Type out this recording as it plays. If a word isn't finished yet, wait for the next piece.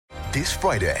This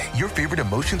Friday, your favorite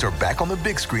emotions are back on the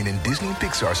big screen in Disney and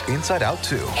Pixar's Inside Out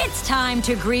 2. It's time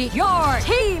to greet your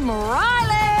Team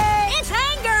Riley. It's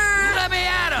anger. Let me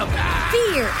at him.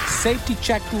 Fear. Safety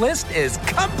checklist is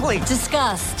complete.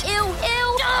 Disgust. Ew,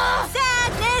 ew.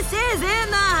 Sadness is in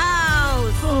the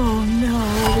house. Oh, no.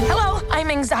 Hello, I'm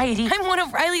anxiety. I'm one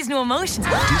of Riley's new emotions.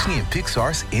 Disney and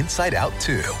Pixar's Inside Out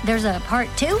 2. There's a part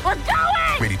 2? We're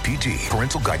going! Rated PG.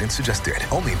 Parental guidance suggested.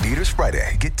 Only in theaters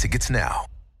Friday. Get tickets now.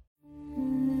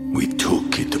 We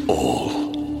took it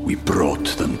all. We brought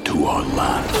them to our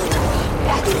land.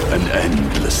 An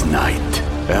endless night,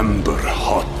 ember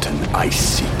hot and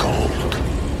icy cold.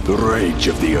 The rage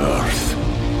of the earth.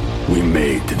 We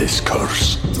made this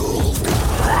curse.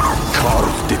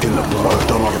 Carved it in the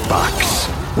blood on our backs.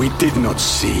 We did not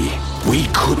see. We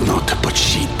could not, but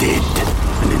she did.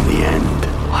 And in the end...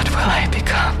 What will I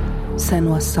become?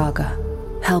 Senua's Saga.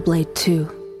 Hellblade 2.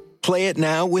 Play it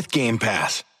now with Game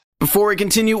Pass. Before we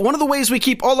continue, one of the ways we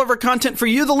keep all of our content for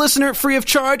you, the listener, free of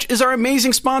charge is our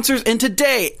amazing sponsors, and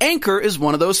today, Anchor is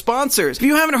one of those sponsors. If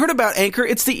you haven't heard about Anchor,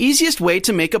 it's the easiest way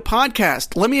to make a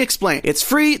podcast. Let me explain. It's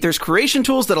free, there's creation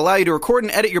tools that allow you to record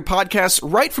and edit your podcasts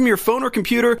right from your phone or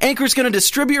computer. Anchor's going to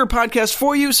distribute your podcast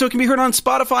for you so it can be heard on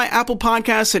Spotify, Apple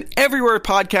Podcasts, and everywhere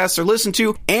podcasts are listened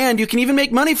to, and you can even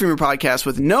make money from your podcast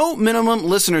with no minimum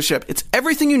listenership. It's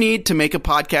everything you need to make a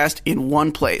podcast in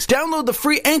one place. Download the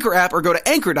free Anchor app or go to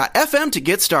anchor.fm to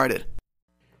get started.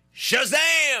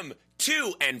 Shazam!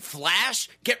 2 and Flash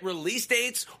get release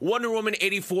dates. Wonder Woman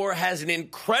 84 has an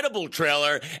incredible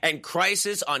trailer, and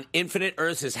Crisis on Infinite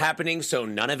Earths is happening, so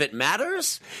none of it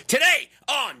matters? Today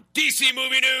on DC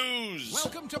Movie News!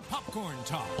 Welcome to Popcorn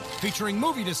Talk, featuring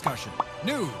movie discussion,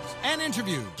 news, and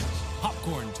interviews.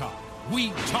 Popcorn Talk. We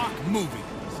talk movies.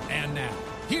 And now,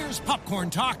 here's Popcorn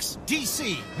Talk's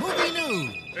DC Movie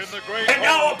News. And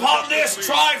now upon this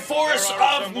Triforce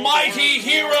of mighty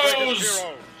heroes,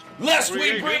 lest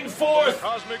we bring forth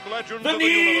the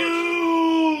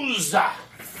news!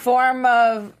 Form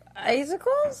of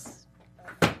icicles?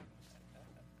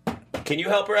 Can you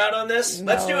help her out on this?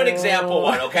 No. Let's do an example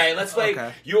one, okay? Let's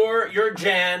play your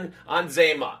Jan on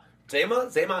Zema.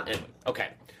 Zema? Anyway, okay.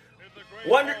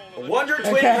 Wonder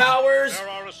Twin powers,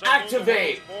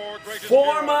 activate.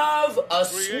 Form of a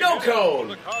snow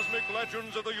cone.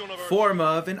 Form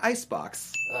of an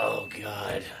icebox. Oh,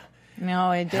 God.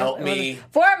 No, it didn't. Help me.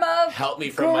 Form of Help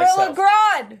me from Gorilla myself.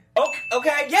 Grodd.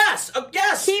 Okay, yes.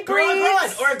 Yes. He Gorilla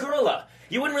breathes. Grodd or a gorilla.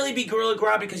 You wouldn't really be Gorilla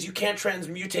Grodd because you can't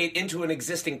transmutate into an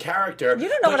existing character. You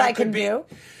don't know what I can do.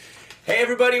 Hey,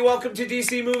 everybody, welcome to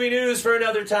DC Movie News for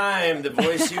another time. The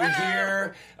voice you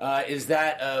hear is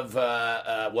that of,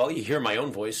 well, you hear my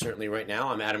own voice certainly right now.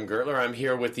 I'm Adam Gertler. I'm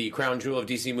here with the crown jewel of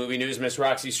DC Movie News, Miss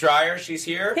Roxy Stryer. She's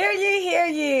here. Hear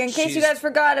ye. In case you guys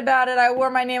forgot about it, I wore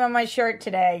my name on my shirt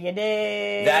today. You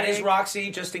did. That is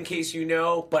Roxy, just in case you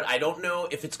know, but I don't know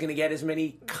if it's going to get as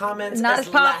many comments Not as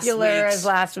popular as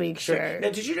last week's Sure. shirt.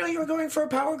 Now, did you know you were going for a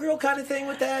Power Girl kind of thing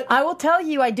with that? I will tell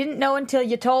you, I didn't know until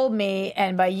you told me,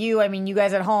 and by you, I mean you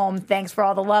guys at home. Thanks for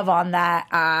all the love on that.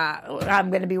 I'm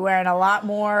going to be wearing a lot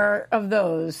more of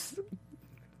those.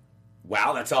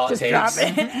 Wow, that's all Just it drop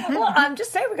takes. it. Well, I'm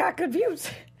just saying we got good views.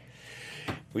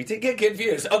 We did get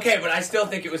confused. Okay, but I still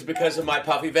think it was because of my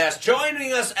puffy vest.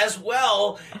 Joining us as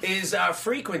well is our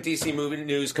frequent DC Movie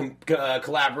News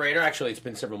collaborator. Actually, it's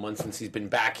been several months since he's been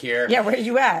back here. Yeah, where are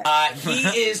you at?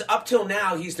 He is, up till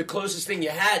now, he's the closest thing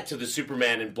you had to the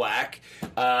Superman in Black.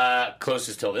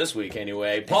 Closest till this week,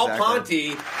 anyway. Paul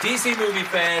Ponti, DC movie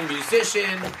fan,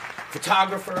 musician,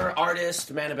 photographer,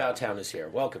 artist, man about town is here.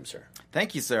 Welcome, sir.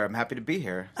 Thank you, sir. I'm happy to be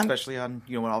here, especially on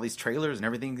when all these trailers and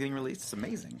everything getting released. It's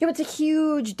amazing. Yeah, it's a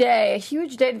huge day to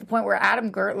the point where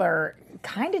Adam Gertler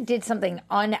kind of did something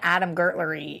un-Adam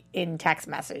Gertlery in text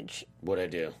message. What'd I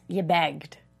do? You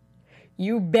begged.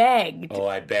 You begged. Oh,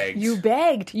 I begged. You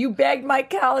begged. You begged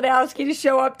Mike Kalinowski to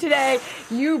show up today.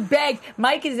 You begged.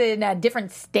 Mike is in a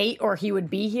different state or he would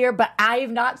be here, but I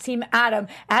have not seen Adam.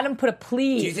 Adam put a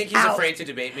plea Do you think he's out. afraid to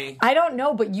debate me? I don't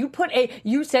know, but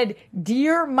you said,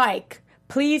 "Dear Mike,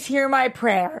 please hear my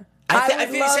prayer." I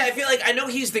feel like I know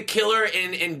he's the killer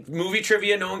in movie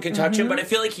trivia. No one can touch him, but I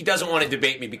feel like he doesn't want to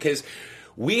debate me because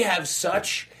we have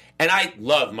such, and I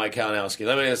love Mike Kalinowski.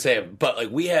 Let me just say it, but like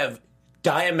we have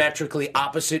diametrically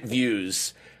opposite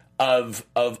views of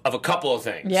a couple of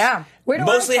things. Yeah,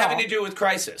 mostly having to do with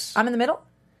Crisis. I'm in the middle.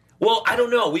 Well, I don't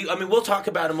know. We'll talk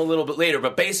about him a little bit later,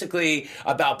 but basically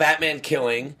about Batman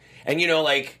killing, and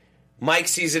Mike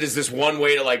sees it as this one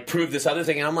way to prove this other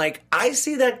thing, and I'm like, I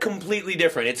see that completely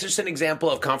different. It's just an example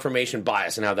of confirmation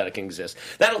bias and how that can exist.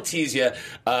 That'll tease you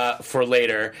for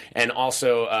later, and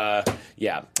also,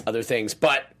 other things.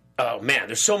 But Oh, man,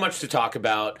 there's so much to talk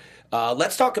about.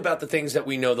 Let's talk about the things that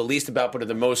we know the least about but are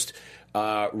the most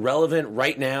relevant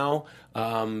right now.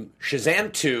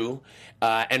 Shazam 2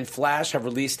 and Flash have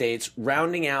release dates,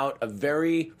 rounding out a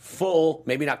very full,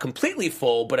 maybe not completely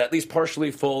full, but at least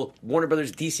partially full Warner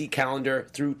Brothers DC calendar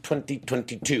through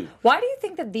 2022. Why do you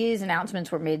think that these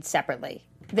announcements were made separately?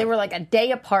 They were like a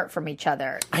day apart from each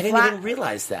other. I didn't even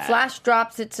realize that. Flash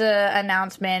drops its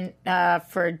announcement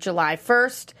for July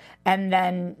 1st, and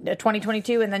then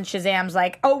 2022, and then Shazam's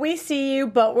like, oh, we see you,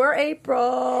 but we're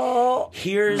April.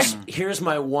 Here's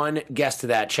my one guess to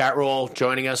that. Chat roll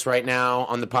joining us right now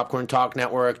on the Popcorn Talk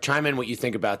Network. Chime in what you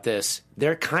think about this.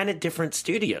 They're kind of different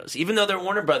studios, even though they're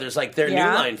Warner Brothers, like they're New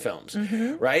Line films,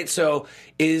 right? So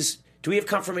do we have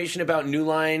confirmation about New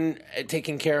Line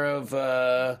taking care of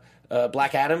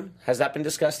Black Adam? Has that been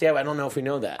discussed yet? I don't know if we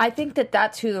know that. I think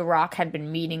that's who The Rock had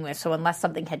been meeting with, so unless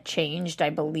something had changed, I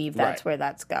believe that's where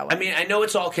that's going. I mean, I know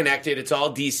it's all connected. It's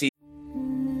all DC.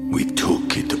 We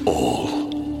took it all.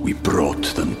 We brought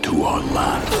them to our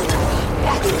land.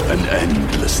 An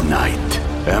endless night,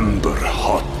 ember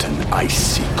hot and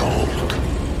icy cold.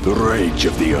 The rage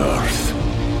of the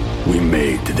earth. We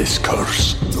made this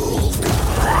curse.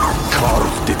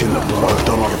 Carved it in the blood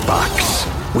on our backs.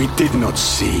 We did not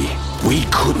see. We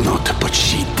could not, but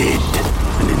she did.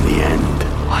 And in the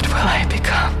end, What will I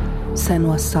become?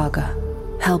 Senua's Saga.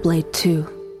 Hellblade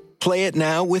 2. Play it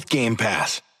now with Game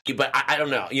Pass. But I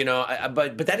don't know,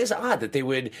 but that is odd that they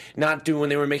would not do when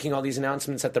they were making all these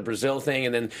announcements at the Brazil thing,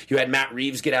 and then you had Matt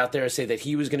Reeves get out there and say that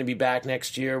he was going to be back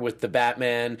next year with the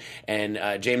Batman,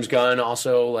 and James Gunn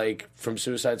also, like, from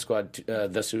Suicide Squad,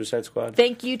 the Suicide Squad.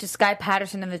 Thank you to Sky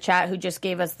Patterson in the chat who just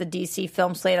gave us the DC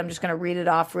film slate. I'm just going to read it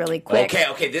off really quick.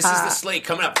 Okay, this is the slate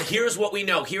coming up. Here's what we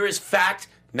know. Here is fact,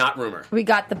 not rumor. We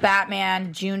got The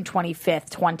Batman, June 25th,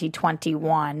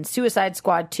 2021. Suicide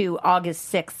Squad 2,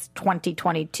 August 6th,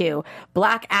 2022.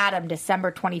 Black Adam,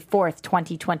 December 24th,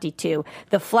 2022.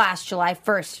 The Flash, July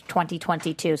 1st,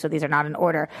 2022. So these are not in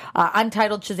order.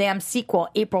 Untitled Shazam sequel,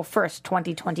 April 1st,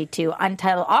 2022.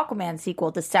 Untitled Aquaman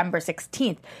sequel, December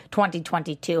 16th,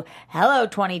 2022. Hello,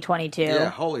 2022. Yeah,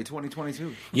 holy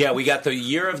 2022. Yeah, we got the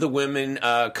Year of the Women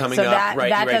coming so up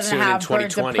right soon in 2020.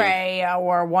 Birds of Prey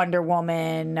or Wonder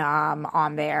Woman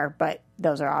on there, but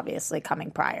those are obviously coming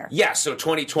prior. Yeah, so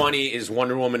 2020 is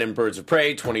Wonder Woman and Birds of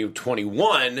Prey.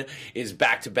 2021 is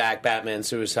back-to-back Batman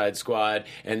Suicide Squad.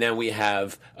 And then we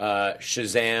have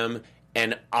Shazam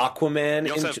and Aquaman.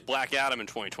 You also have Black Adam in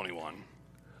 2021.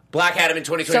 Black Adam in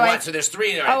 2021. So there's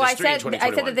three. I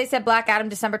said that they said Black Adam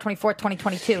December 24th,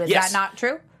 2022. Is that not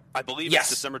true? I believe it's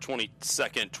December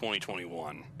 22nd,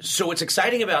 2021. So what's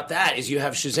exciting about that is you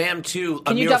have Shazam 2.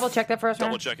 Can you double check that for us?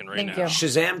 Double checking right now. You.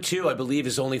 Shazam 2, I believe,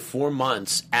 is only 4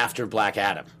 months after Black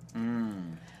Adam.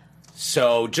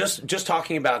 So just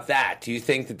talking about that, do you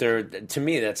think that they're, to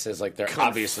me, that says like they're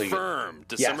obviously... Confirmed,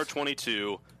 December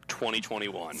 22,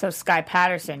 2021. So Sky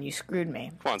Patterson, you screwed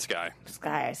me. Come on, Sky.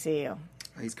 Sky, I see you.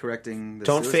 He's correcting the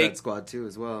Don't Suicide fake. Squad too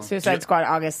as well. Suicide Squad,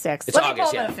 August 6th. It's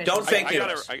August, yeah. Don't fake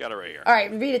news. I got it right here. All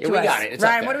right, read it to us. We got it. It's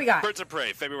Ryan, what do we got? Birds of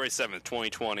Prey, February 7th,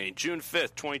 2020. June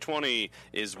 5th, 2020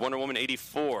 is Wonder Woman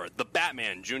 84. The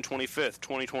Batman, June 25th,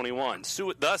 2021.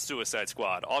 The Suicide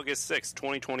Squad, August 6th,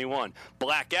 2021.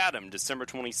 Black Adam, December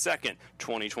 22nd,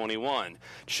 2021.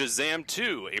 Shazam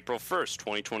 2, April 1st,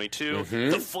 2022.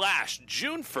 The Flash,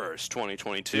 June 1st,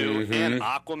 2022. And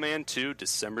Aquaman 2,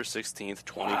 December 16th,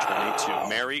 2022. Wow.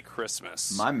 Merry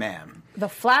Christmas. My man. The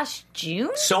Flash,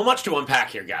 June? So much to unpack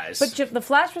here, guys. But The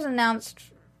Flash was announced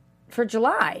for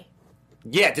July.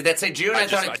 Yeah, did that say June? I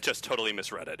just totally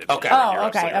misread it. Okay.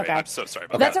 Okay. I'm so sorry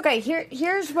about That's that. okay.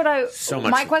 Here's what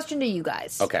my question to you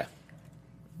guys. Okay.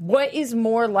 What is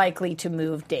more likely to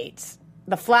move dates?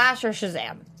 The Flash or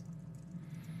Shazam?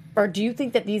 Or do you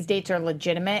think that these dates are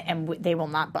legitimate and they will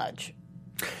not budge?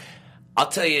 I'll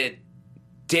tell you,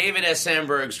 David S.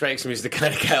 Sandberg strikes me as the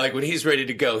kind of guy, like, when he's ready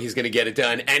to go, he's going to get it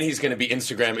done, and he's going to be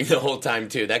Instagramming the whole time,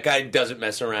 too. That guy doesn't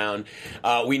mess around.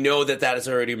 We know that is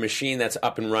already a machine that's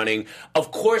up and running.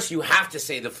 Of course, you have to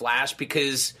say The Flash,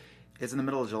 because... It's in the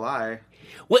middle of July.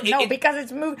 Well, because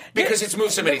it's moved... Because it's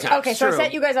moved so many times. Okay, so I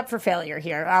set you guys up for failure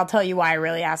here. I'll tell you why I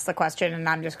really asked the question, and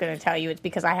I'm just going to tell you it's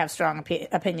because I have strong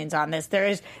opinions on this. There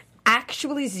is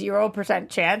actually 0%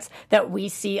 chance that we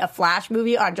see a Flash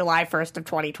movie on July 1st of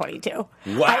 2022. Wow.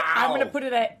 I'm going to put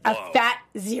it at a fat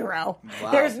 0.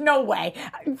 Wow. There's no way.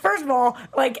 First of all,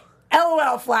 like...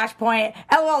 LOL Flashpoint,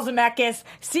 LOL Zemeckis,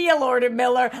 see ya Lord and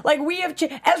Miller. Like, we have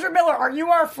Ezra Miller, are you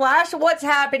our Flash? What's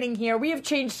happening here? We have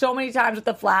changed so many times with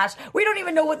the Flash. We don't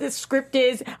even know what this script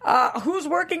is. Who's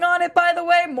working on it, by the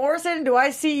way? Morrison, do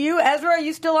I see you? Ezra, are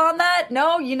you still on that?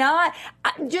 No, you not?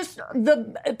 Just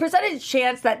the percentage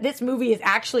chance that this movie is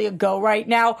actually a go right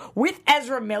now with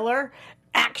Ezra Miller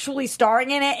actually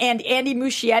starring in it and Andy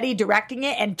Muschietti directing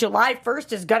it, and July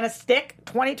 1st is gonna stick,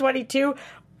 2022.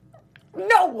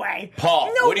 No way.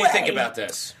 Paul, no what do you way. think about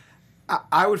this?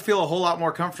 I would feel a whole lot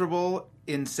more comfortable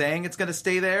in saying it's going to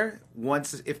stay there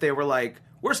if they were like,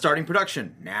 we're starting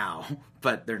production now,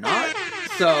 but they're not.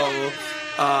 So,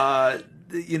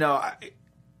 you know.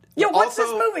 Yo, what's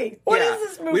also, this movie? What is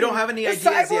this movie? We don't have any Is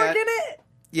ideas Cyborg yet. in it?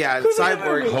 Yeah, Who's in the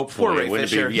Cyborg. movie? Hopefully, Ray wouldn't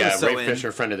Fisher. it be? Yeah, so Ray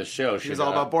Fisher, friend of the show. He was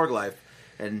all about Borg life.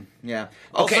 And yeah.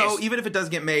 Okay. Also, even if it does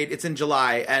get made, it's in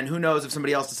July, and who knows if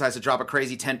somebody else decides to drop a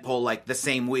crazy tentpole like the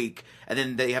same week, and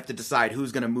then they have to decide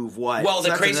who's going to move what. Well, So the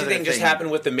that's crazy another thing just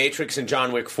happened with The Matrix and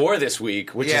John Wick 4 this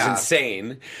week, which is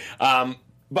insane.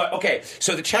 But, okay,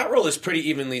 so the chat roll is pretty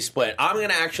evenly split. I'm going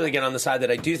to actually get on the side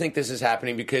that I do think this is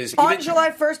happening because... On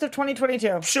July 1st of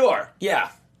 2022. Sure,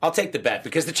 yeah. I'll take the bet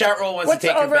because the chat roll wants What's to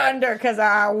take the your bet. over-under? Because,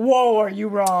 whoa, are you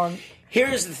wrong?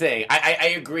 Here's the thing.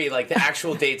 I agree. Like, the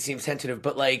actual date seems tentative,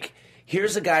 but, like,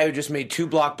 here's a guy who just made 2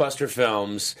 blockbuster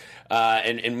films,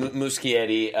 and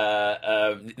Muschietti,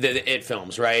 the It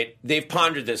films, right? They've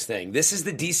pondered this thing. This is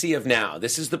the DC of now.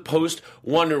 This is the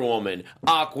post-Wonder Woman,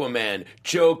 Aquaman,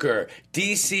 Joker.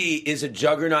 DC is a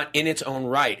juggernaut in its own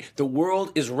right. The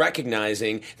world is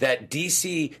recognizing that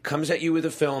DC comes at you with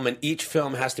a film, and each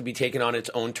film has to be taken on its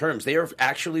own terms. They are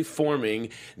actually forming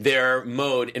their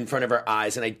mode in front of our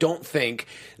eyes, and I don't think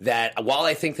that, while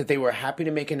I think that they were happy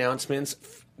to make announcements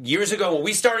years ago when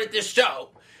we started this show,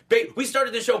 we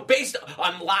started the show based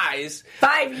on lies.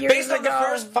 5 years based ago. on the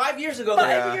first 5 years ago.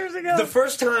 5 years ago. The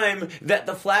first time that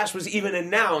The Flash was even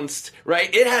announced,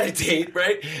 right? It had a date,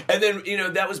 right? And then, you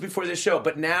know, that was before this show.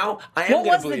 But now I am going to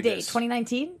What was believe the date? this.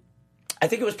 2019? I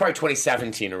think it was probably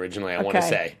 2017 originally, I want to Okay.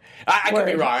 say. I could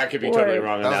be wrong. I could be totally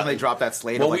wrong on That that. was when they dropped that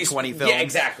slate of like 20 films. Yeah,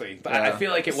 exactly. But I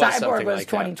feel like it was Cyborg something was like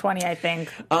 2020, I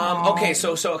think. Okay,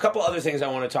 so a couple other things I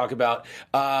want to talk about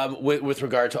with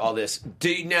regard to all this.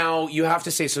 Now, you have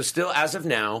to say, so still as of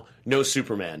now, no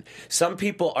Superman. Some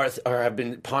people have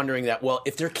been pondering that, well,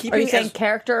 if they're keeping... Are you saying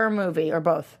character or movie or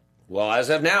both? Well, as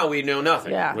of now, we know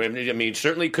nothing. Yeah. I mean,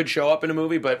 certainly could show up in a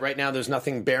movie, but right now there's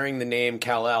nothing bearing the name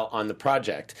Kal-El on the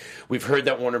project. We've heard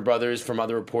that Warner Brothers, from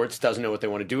other reports, doesn't know what they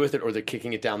want to do with it, or they're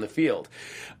kicking it down the field.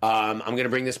 I'm going to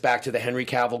bring this back to the Henry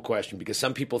Cavill question, because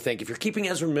some people think if you're keeping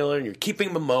Ezra Miller and you're keeping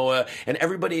Momoa and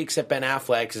everybody except Ben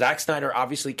Affleck, Zack Snyder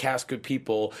obviously cast good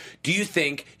people, do you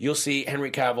think you'll see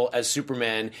Henry Cavill as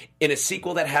Superman in a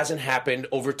sequel that hasn't happened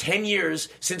over 10 years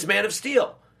since Man of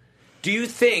Steel? Do you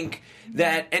think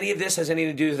that any of this has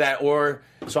anything to do with that? Or,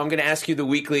 so I'm going to ask you the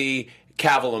weekly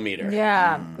Cavill-o-meter.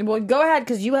 Yeah. Well, go ahead,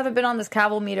 because you haven't been on this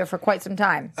Cavill meter for quite some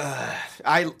time.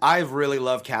 I've really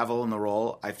loved Cavill in the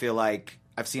role. I feel like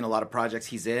I've seen a lot of projects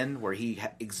he's in where he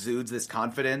exudes this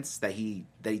confidence that he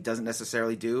doesn't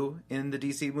necessarily do in the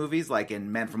DC movies, like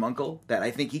in Man from U.N.C.L.E., that I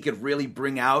think he could really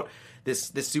bring out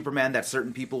this Superman that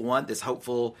certain people want, this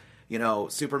hopeful,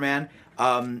 Superman.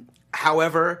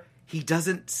 However, he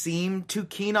doesn't seem too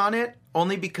keen on it,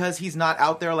 only because he's not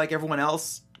out there like everyone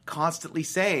else constantly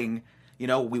saying,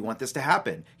 we want this to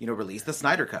happen. Release the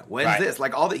Snyder Cut. When's this?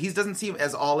 Like, he doesn't seem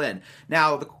as all in.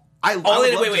 Now,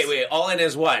 Wait. All in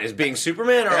as what? As being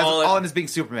Superman or all in as being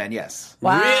Superman, yes.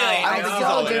 Wow. Really? I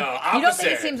don't think you don't think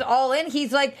he seems all in?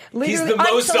 He's like literally He's the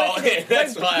most all in.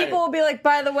 That's like, why. people will be like,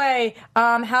 by the way,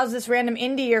 how's this random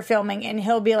indie you're filming? And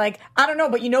he'll be like, I don't know,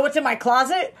 but you know what's in my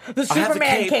closet? The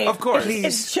Superman cape. Of course.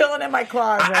 It's chilling in my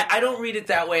closet. I don't read it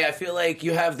that way. I feel like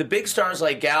you have the big stars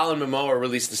like Gal and Momoa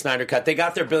release the Snyder Cut. They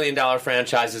got their billion-dollar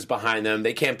franchises behind them.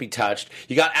 They can't be touched.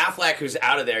 You got Affleck, who's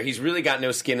out of there. He's really got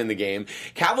no skin in the game.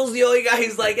 Cavill's the only guy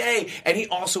who's like, hey, and he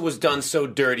also was done so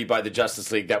dirty by the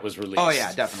Justice League that was released. Oh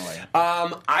yeah, definitely.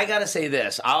 I gotta say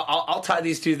this. I'll tie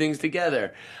these two things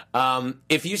together.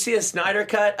 If you see a Snyder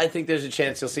Cut, I think there's a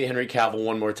chance you'll see Henry Cavill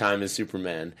one more time as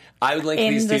Superman. I would link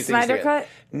these two things Snyder together. Cut?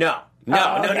 No.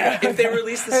 If they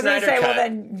release the Snyder Cut, well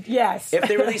then yes. If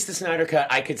they release the Snyder Cut,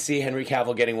 I could see Henry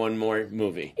Cavill getting one more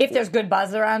movie. If there's good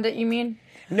buzz around it, you mean?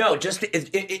 No, just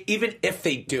even if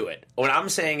they do it. What I'm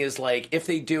saying is, like, if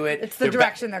they do it... It's the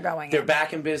direction they're going They're in.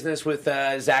 back in business with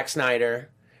Zack Snyder,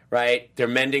 right? They're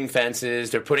mending fences.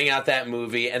 They're putting out that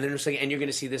movie. And then and you're going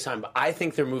to see this time. But I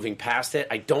think they're moving past it.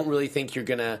 I don't really think you're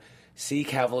going to see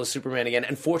Cavill as Superman again.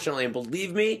 Unfortunately, and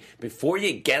believe me, before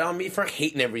you get on me for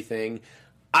hating everything,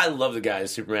 I love the guy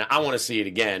as Superman. I want to see it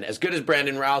again. As good as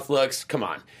Brandon Routh looks, come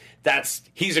on.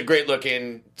 He's a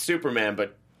great-looking Superman,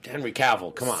 but Henry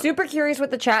Cavill, come on. Super curious what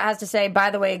the chat has to say.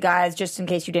 By the way, guys, just in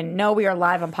case you didn't know, we are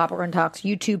live on Popcorn Talks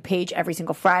YouTube page every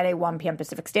single Friday, 1 p.m.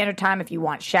 Pacific Standard Time. If you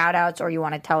want shout-outs or you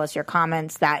want to tell us your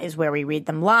comments, that is where we read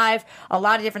them live. A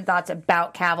lot of different thoughts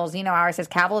about Cavill. Zeno Hour says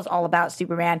Cavill is all about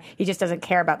Superman. He just doesn't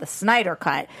care about the Snyder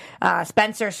Cut.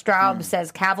 Spencer Straub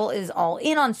says Cavill is all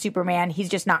in on Superman. He's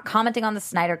just not commenting on the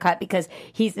Snyder Cut because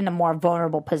he's in a more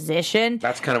vulnerable position.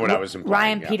 That's kind of what I was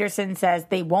implying. Ryan Peterson says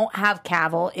they won't have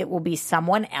Cavill. It will be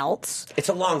someone else. It's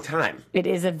a long time. It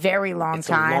is a very long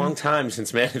time. It's a long time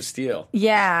since Man of Steel.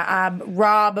 Yeah.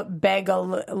 Rob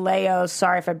Begaleo,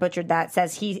 sorry if I butchered that,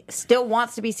 says he still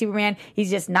wants to be Superman. He's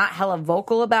just not hella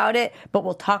vocal about it, but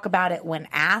we'll talk about it when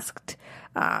asked.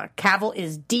 Cavill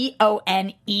is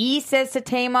D-O-N-E, says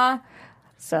Satema.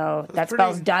 So that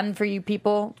spells done for you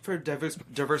people. For a diverse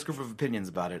group of opinions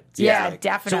about it. Yeah,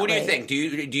 definitely. So what do you think? Do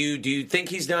you think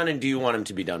he's done, and do you want him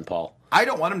to be done, Paul? I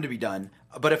don't want him to be done,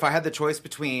 but if I had the choice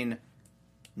between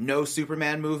no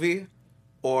Superman movie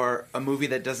or a movie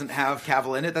that doesn't have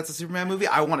Cavill in it that's a Superman movie,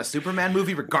 I want a Superman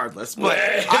movie regardless. But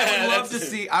I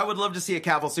would love to see a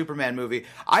Cavill Superman movie.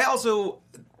 I also,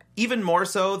 even more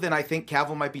so than I think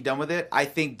Cavill might be done with it, I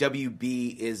think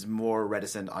WB is more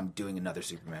reticent on doing another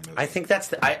Superman movie. I think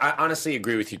I honestly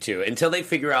agree with you too. Until they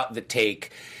figure out the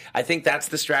take, I think that's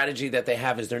the strategy that they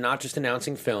have, is they're not just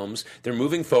announcing films, they're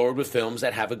moving forward with films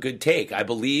that have a good take. I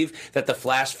believe that the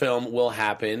Flash film will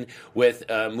happen with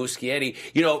Muschietti.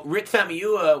 You know, Rick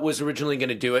Famuyiwa was originally going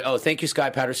to do it. Oh, thank you,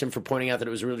 Sky Patterson, for pointing out that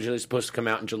it was originally supposed to come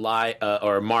out in July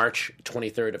or March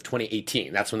 23rd of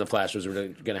 2018. That's when the Flash was really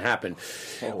going to happen.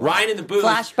 Oh, wow. Ryan in the booth.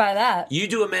 Flashed by that. You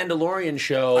do a Mandalorian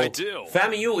show. I do.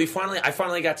 Famuyiwa, I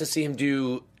finally got to see him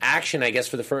do action, I guess,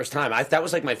 for the first time. That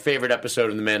was like my favorite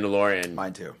episode of The Mandalorian.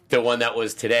 Mine too. The one that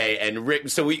was today. And Rick,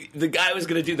 the guy who was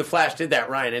going to do The Flash did that.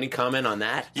 Ryan, any comment on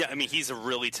that? Yeah, I mean, he's a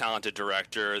really talented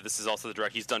director. This is also the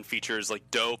director. He's done features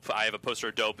like Dope. I have a poster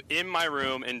of Dope in my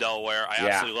room in Delaware. I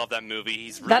absolutely love that movie.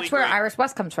 He's really That's where great. Iris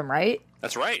West comes from, right?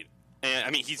 That's right. And I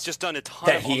mean, he's just done a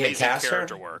ton of amazing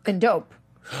character work. And Dope.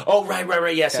 Oh, right.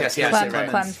 Yes.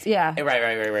 Clemens, yeah.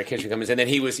 Right. Kitchen Clemens. And then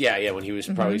he was, when he was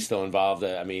probably still involved.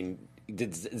 I mean,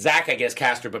 did Zach, I guess,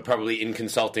 Castor, but probably in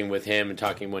consulting with him and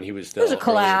talking when he was still. It was a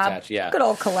collab. Attached. Yeah. Good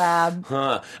old collab.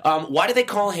 Huh. Why do they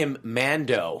call him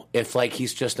Mando if,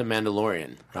 he's just a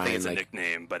Mandalorian? I think it's a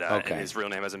nickname, but and his real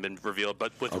name hasn't been revealed.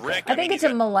 But with Rick, I think it's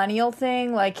a millennial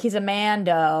thing. Like, he's a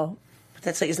Mando.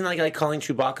 Isn't that like calling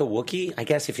Chewbacca Wookiee? I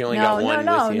guess if you only got one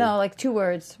with you. No, like 2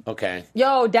 words. Okay.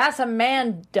 Yo, that's a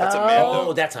Mando.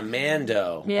 Oh, that's a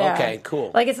Mando. Yeah. Okay,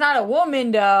 cool. Like, it's not a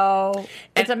woman, though.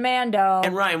 It's a Mando.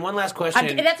 And Ryan, one last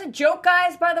question. That's a joke,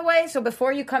 guys, by the way, so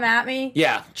before you come at me,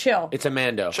 chill. It's a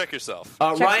Mando. Check yourself.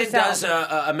 Ryan does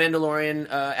a Mandalorian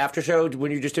after show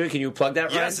when you just do it. Can you plug that,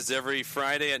 Ryan? Yes, it's every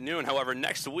Friday at noon. However,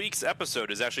 next week's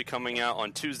episode is actually coming out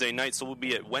on Tuesday night, so we'll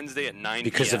be at Wednesday at 9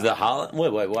 Because of the holiday?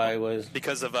 Wait, why was?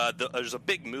 Because of there's a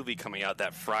big movie coming out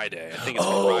that Friday. I think it's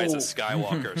The Rise of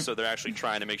Skywalker. So they're actually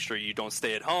trying to make sure you don't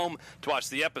stay at home to watch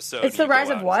the episode. It's The Rise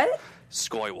of what?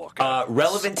 Skywalker.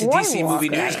 Relevant to DC movie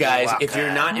news, guys. If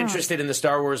you're not interested in the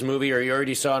Star Wars movie or you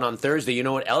already saw it on Thursday, you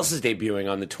know what else is debuting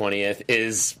on the 20th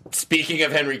is, speaking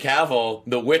of Henry Cavill,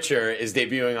 The Witcher is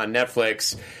debuting on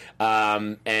Netflix.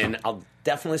 And I'll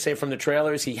definitely say from the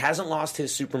trailers, he hasn't lost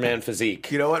his Superman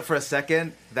physique. You know what? For a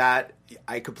second, that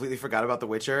I completely forgot about The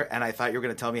Witcher, and I thought you were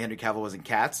going to tell me Henry Cavill was in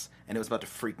Cats, and it was about to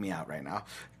freak me out right now.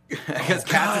 Because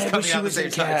Cats is coming out at the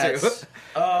same time, too.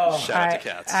 Shout out to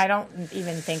Cats. I don't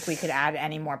even think we could add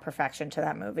any more perfection to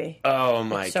that movie. Oh,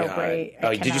 my it's God. so great.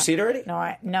 Did you see it already?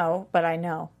 No, but I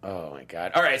know. Oh, my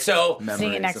God. All right, so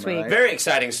seeing it next week. Very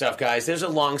exciting stuff, guys. There's a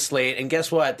long slate, and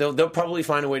guess what? They'll probably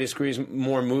find a way to squeeze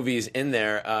more movies in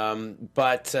there.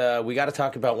 But we got to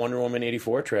talk about Wonder Woman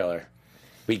 84 trailer.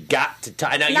 We got to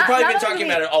talk. Now, you've probably been talking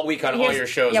about it all week on all your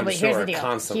shows, I'm sure,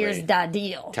 constantly. Here's the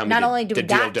deal. Tell me Not only do we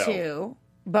got dildo. to,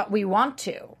 but we want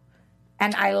to.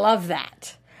 And I love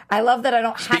that. I love that I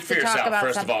don't have to talk about Speak for yourself,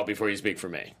 first something. of all, before you speak for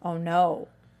me. Oh, no.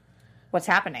 What's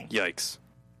happening? Yikes.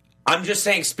 I'm just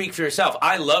saying, speak for yourself.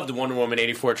 I loved the Wonder Woman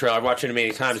 84 trailer. I've watched it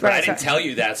many times, but I didn't tell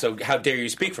you that, so how dare you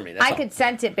speak for me? That's I all. could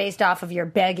sense it based off of your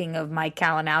begging of Mike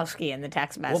Kalinowski in the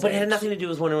text message. Well, but it had nothing to do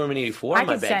with Wonder Woman 84. Am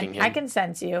I begging him? I can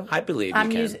sense you. I believe you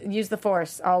can. Use the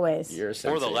force, always. You're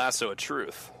Or the lasso of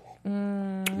truth.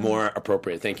 More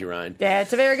appropriate. Thank you, Ryan. Yeah,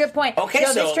 it's a very good point. Okay,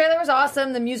 so this trailer was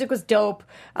awesome. The music was dope.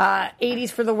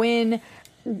 80s for the win.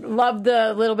 Loved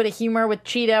the little bit of humor with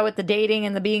Cheetah, with the dating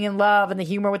and the being in love, and the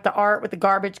humor with the art, with the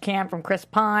garbage can from Chris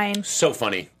Pine. So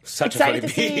funny. Such a funny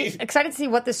beat. Excited to see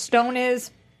what this stone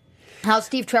is. how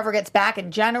Steve Trevor gets back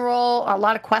in general. A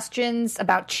lot of questions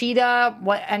about Cheetah,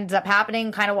 what ends up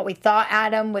happening, kind of what we thought,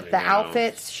 Adam, with the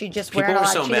outfits. She just wearing a lot of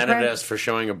People were so cheetah mad at print. us for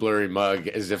showing a blurry mug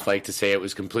as if like to say it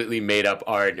was completely made up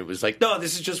art. And it was like, no,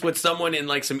 this is just what someone in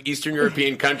like some Eastern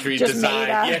European country Just designed.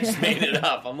 made up. Yeah, just made it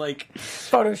up. I'm like,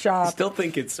 Photoshop. I still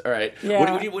think it's all right.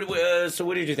 Yeah. So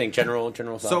what did you think? General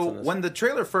thoughts So on this? when the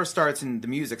trailer first starts and the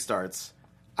music starts,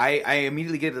 I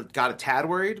immediately got a tad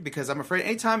worried because I'm afraid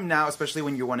anytime now, especially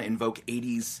when you want to invoke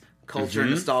 80s culture and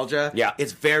nostalgia,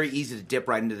 it's very easy to dip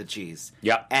right into the cheese.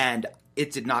 Yeah. And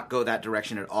it did not go that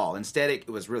direction at all. Instead, it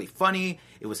was really funny.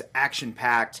 It was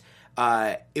action-packed.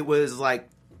 It was like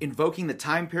invoking the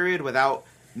time period without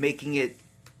making it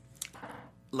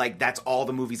like that's all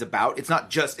the movie's about. It's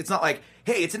not like,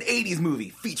 hey, it's an 80s movie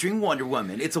featuring Wonder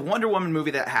Woman. It's a Wonder Woman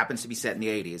movie that happens to be set in the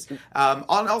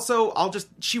 80s.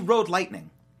 She rode lightning.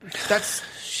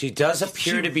 She does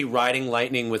appear to be riding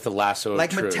lightning with the lasso of like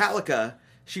truth. Metallica,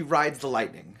 she rides the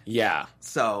lightning. Yeah.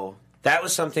 So that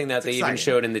was something that they even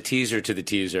showed in the teaser to the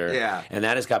teaser. Yeah. And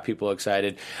that has got people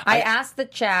excited. I asked the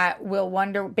chat,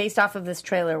 based off of this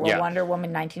trailer, will Yeah. Wonder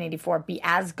Woman 1984 be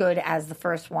as good as the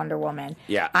first Wonder Woman?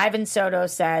 Yeah. Ivan Soto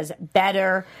says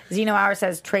better. Zeno Hour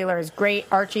says trailer is great.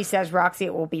 Archie says, Roxy,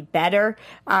 it will be better.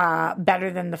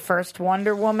 Better than the first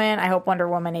Wonder Woman. I hope Wonder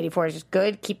Woman 84 is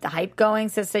good. Keep the hype going,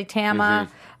 says Saitama.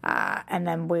 And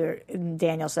then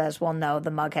Daniel says, well, no,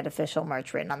 the mug had official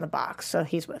merch written on the box, so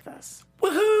he's with us.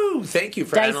 Woohoo! Thank you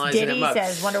for Dice analyzing Diddy that mug.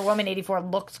 says Wonder Woman 84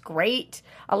 looks great.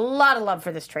 A lot of love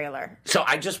for this trailer. So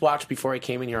I just watched, before I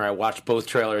came in here, I watched both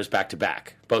trailers back to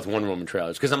back, both Wonder Woman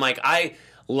trailers, because I'm like, I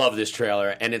love this trailer,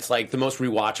 and it's like the most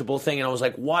rewatchable thing, and I was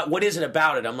like, what is it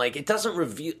about it? I'm like, it doesn't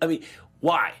reveal, I mean,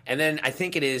 why? And then I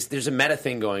think there's a meta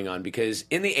thing going on, because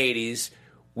in the 80s,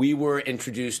 we were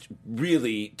introduced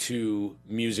really to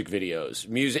music videos.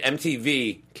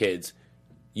 MTV kids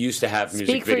used to have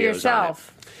music Speak videos for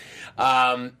yourself.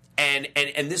 on it.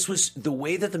 And this was the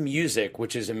way that the music,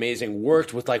 which is amazing,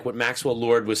 worked with like what Maxwell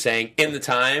Lord was saying in the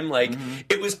time. Like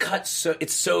it was cut so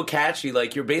it's so catchy.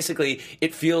 Like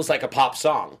it feels like a pop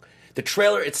song. The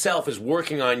trailer itself is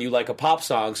working on you like a pop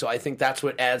song, so I think that's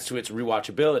what adds to its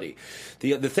rewatchability.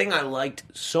 The thing I liked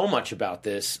so much about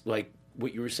this, like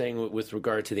what you were saying with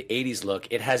regard to the 80s look,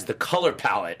 it has the color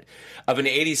palette of an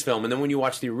 80s film. And then when you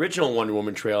watch the original Wonder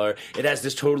Woman trailer, it has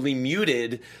this totally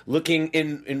muted looking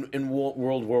in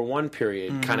World War I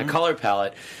period kind of color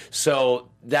palette. So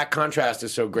that contrast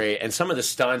is so great. And some of the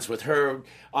stunts with her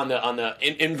on the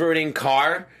inverting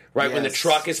car, right, when the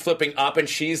truck is flipping up and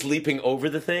she's leaping over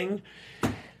the thing.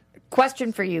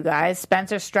 Question for you guys.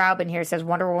 Spencer Straub in here says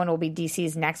Wonder Woman will be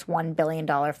DC's next $1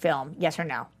 billion film. Yes or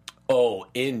no? Oh,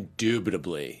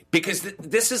 indubitably. Because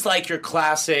this is like your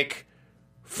classic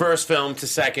first film to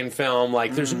second film.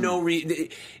 Like, there's no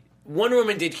Wonder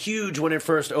Woman did huge when it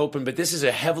first opened, but this is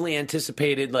a heavily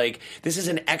anticipated, like, this is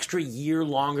an extra year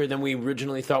longer than we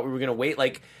originally thought we were going to wait.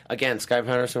 Like, again, Sky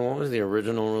Patterson, what was the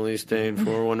original release date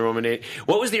for Wonder Woman 8?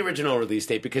 What was the original release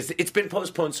date? Because it's been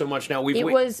postponed so much now. It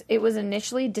was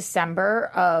initially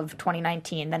December of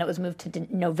 2019, then it was moved to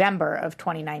November of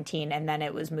 2019, and then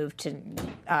it was moved to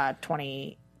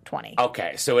 2020.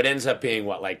 Okay, so it ends up being,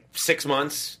 what, like 6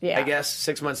 months, Yeah. I guess?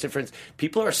 6 months difference.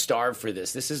 People are starved for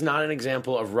this. This is not an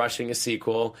example of rushing a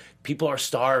sequel. People are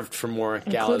starved for more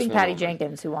Gallus Including Wonder Patty Woman.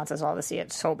 Jenkins, who wants us all to see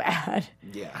it so bad.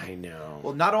 Yeah. I know.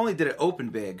 Well, not only did it open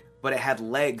big, but it had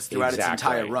legs throughout its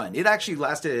Exactly. entire run. It actually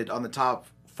lasted on the top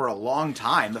for a long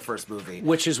time, the first movie.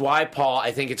 Which is why, Paul,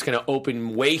 I think it's going to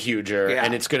open way huger, Yeah.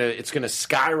 and it's going to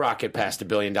skyrocket past $1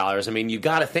 billion. I mean, you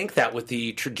got to think that with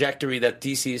the trajectory that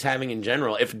DC is having in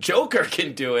general. If Joker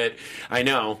can do it, I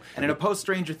know. And in a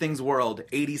post-Stranger Things world,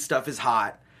 80s stuff is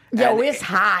hot. Yo, And it's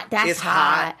hot. That's it's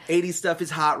hot. 80s stuff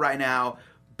is hot right now.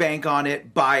 Bank on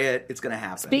it. Buy it. It's going to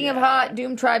happen. Speaking of hot,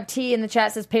 Doom Tribe T in the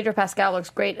chat says Pedro Pascal looks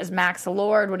great as Max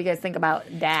Lord. What do you guys think about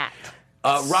that?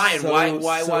 Ryan,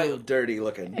 why dirty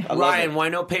looking? Ryan, why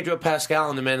no Pedro Pascal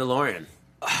in The Mandalorian?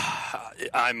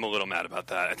 I'm a little mad about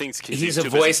that. I think He's a too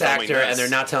busy voice filming actor, this. and they're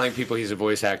not telling people he's a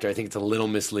voice actor. I think it's a little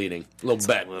misleading. A little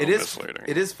bit.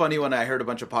 It is funny when I heard a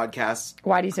bunch of podcasts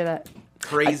Why do you say that?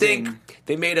 praising. I think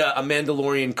they made a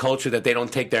Mandalorian culture that they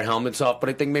don't take their helmets off, but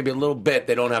I think maybe a little bit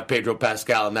they don't have Pedro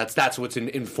Pascal, and that's what's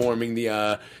informing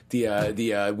the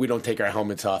we don't take our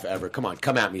helmets off ever. Come on,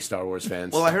 come at me, Star Wars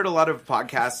fans. Well, I heard a lot of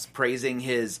podcasts praising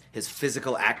his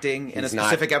physical acting in He's a not.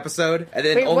 specific episode, and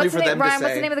then Wait, only what's for the name, them Ryan? to say,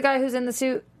 What's the name of the guy who's in the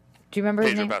suit? Do you remember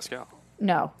his Pedro name? Pascal.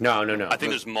 No. No. I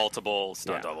think there's multiple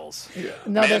stunt doubles.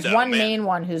 No, there's Mando, one main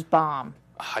one who's bomb.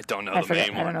 I don't know I the forget.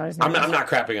 main I don't one. know his name. I'm not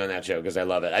crapping on that joke because I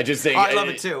love it. I just think I love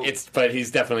it too. But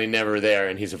he's definitely never there,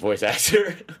 and he's a voice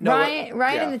actor.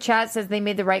 Ryan in the chat says they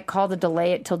made the right call to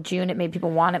delay it till June. It made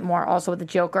people want it more. Also, with the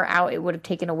Joker out, it would have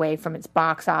taken away from its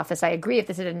box office. I agree. If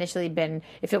this had initially been,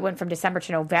 if it went from December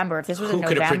to November, if this was in Who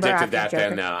November, could have predicted after that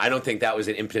Joker, then? No, I don't think that was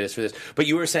an impetus for this. But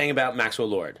you were saying about Maxwell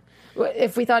Lord.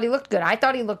 If we thought he looked good, I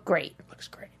thought he looked great. Looks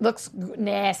great. Looks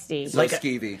nasty. So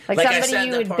skeevy. Like Like I somebody said,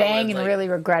 you that would part bang was and like- really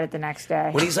regret it the next day.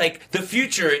 When he's like, the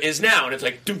future is now, and it's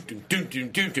like, dun dun dun dun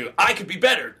dun dun. I could be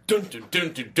better. Dun dun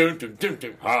dun dun dun dun dun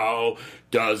dun. How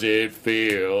does it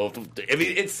feel? I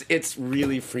mean, it's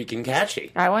really freaking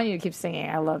catchy. I want you to keep singing.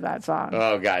 I love that song.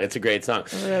 Oh God, it's a great song.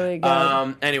 Really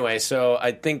good. Anyway, so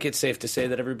I think it's safe to say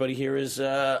that everybody here is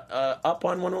up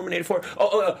on Wonder Woman 84.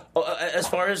 As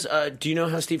far as do you know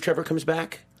how Steve Trevor comes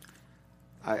back?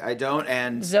 I don't,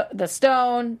 and The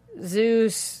Stone,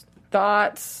 Zeus,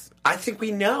 thoughts. I think we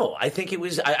know. I think it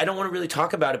was. I don't want to really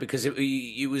talk about it because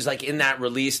it was like in that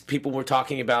release, people were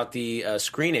talking about the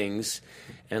screenings,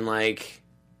 and like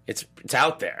it's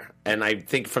out there. And I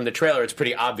think from the trailer, it's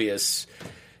pretty obvious.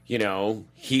 You know,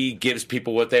 he gives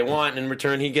people what they want, and in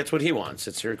return, he gets what he wants.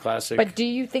 It's your classic. But do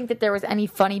you think that there was any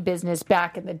funny business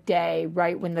back in the day,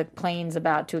 right when the plane's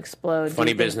about to explode?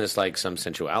 Funny business, like some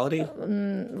sensuality?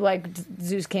 Like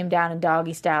Zeus came down and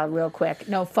doggy style real quick.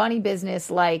 No, funny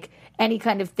business, like any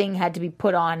kind of thing had to be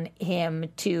put on him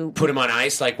to... Put him on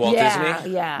ice like Walt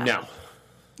Disney? Yeah.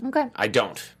 No. Okay. I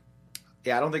don't.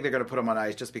 Yeah, I don't think they're going to put him on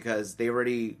ice just because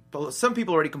some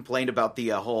people already complained about the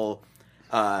whole...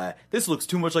 this looks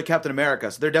too much like Captain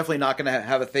America, so they're definitely not going to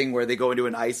have a thing where they go into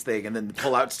an ice thing and then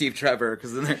pull out Steve Trevor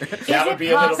because then that would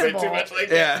be a little bit too much like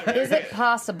that. Yeah. Is it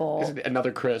possible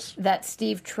Another Chris. that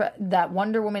that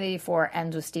Wonder Woman 84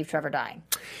 ends with Steve Trevor dying?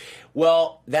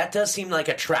 Well, that does seem like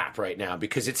a trap right now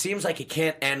because it seems like it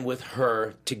can't end with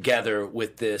her together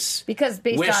with this. Because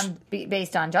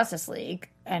based on Justice League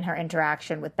and her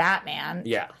interaction with Batman,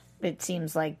 Yeah. it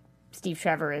seems like Steve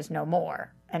Trevor is no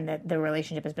more. And that the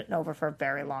relationship has been over for a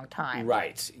very long time.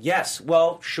 Right. Yes.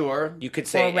 Well, sure. You could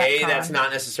say, Or retcon. that's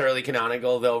not necessarily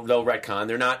canonical. They'll retcon.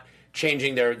 They're not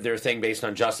changing their thing based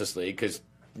on Justice League because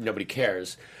nobody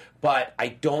cares. But I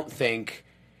don't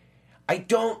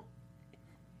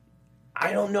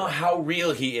know how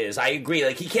real he is. I agree.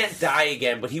 Like, he can't die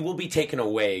again, but he will be taken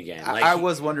away again. Like, I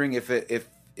was wondering if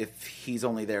he's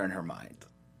only there in her mind.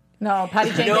 No, Patty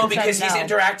Jenkins No, because said he's no.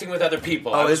 interacting with other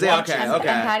people. Oh, I was is he? watching- Okay, And okay.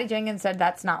 Patty Jenkins said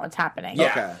that's not what's happening.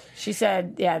 Yeah. Okay. She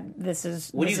said, "Yeah, this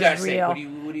is What do this you guys is think? real."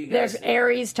 What do you guys There's think?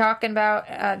 Ares talking about.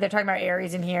 They're talking about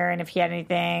Ares in here, and if he had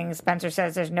anything. Spencer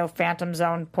says there's no Phantom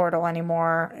Zone portal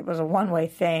anymore. It was a one-way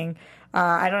thing.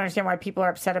 I don't understand why people are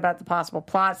upset about the possible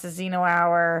plots. The Xeno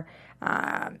Hour.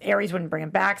 Ares wouldn't bring him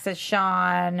back, says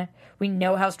Sean. We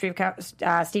know how Steve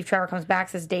Trevor comes back,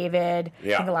 says David.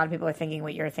 Yeah. I think a lot of people are thinking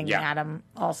what you're thinking, Yeah. Adam.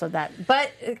 Also that.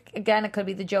 But, again, it could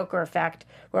be the Joker effect,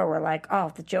 where we're like,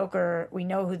 oh, the Joker, we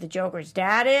know who the Joker's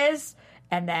dad is,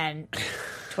 and then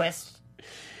twist.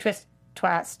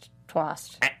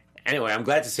 Anyway, I'm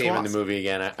glad to see him in the movie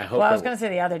again. I hope. Well, I was going to say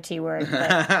the other T word,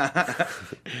 but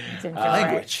didn't feel right.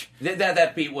 Language.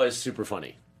 That beat was super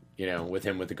funny. You know, with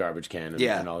him with the garbage can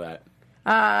and all that.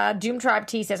 Doom Tribe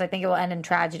T says, I think it will end in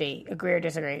tragedy. Agree or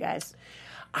disagree, guys?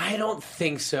 I don't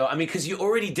think so. I mean, because you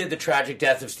already did the tragic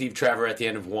death of Steve Trevor at the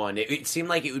end of one. It seemed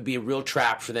like it would be a real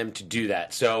trap for them to do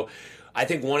that. So I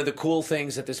think one of the cool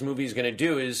things that this movie is going to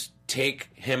do is take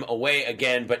him away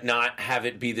again, but not have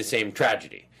it be the same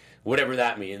tragedy. Whatever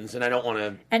that means. And I don't want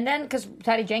to... And then, because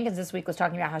Patty Jenkins this week was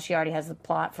talking about how she already has the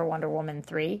plot for Wonder Woman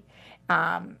 3,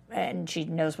 and she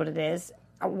knows what it is.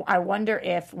 I wonder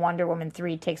if Wonder Woman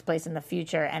 3 takes place in the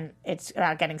future and it's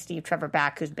about getting Steve Trevor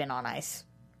back, who's been on ice.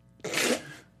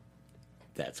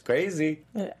 That's crazy.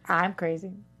 I'm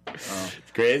crazy. It's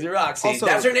Crazy Roxy. Also-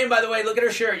 That's her name, by the way. Look at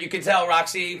her shirt. You can tell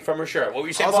Roxy from her shirt. What were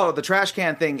you saying, Also, Paul? the trash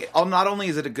can thing, not only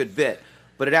is it a good bit,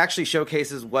 but it actually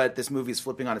showcases what this movie is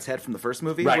flipping on its head from the first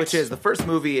movie, Right. which is the first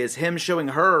movie is him showing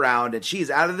her around, and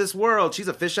she's out of this world. She's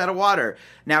a fish out of water.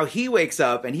 Now he wakes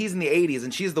up, and he's in the 80s,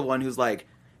 and she's the one who's like,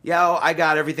 yo, I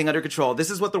got everything under control. This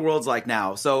is what the world's like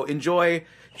now. So enjoy.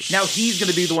 Now he's going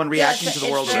to be the one reacting to the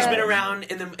world. She's around been him. around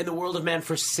in the world of man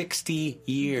for 60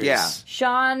 years. Yeah.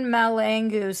 Sean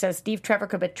Malangu says Steve Trevor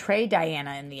could betray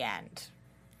Diana in the end.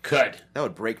 Could. That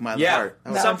would break my Yeah, heart.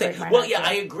 That would something. break my Well, heart. yeah,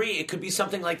 I agree. It could be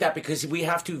something like that because we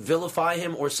have to vilify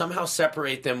him or somehow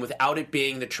separate them without it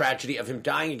being the tragedy of him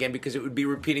dying again, because it would be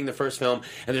repeating the first film,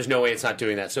 and there's no way it's not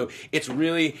doing that. So it's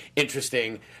really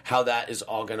interesting how that is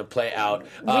all going to play out.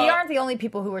 We aren't the only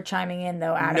people who were chiming in,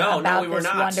 though, Adam, about we were this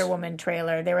not. Wonder Woman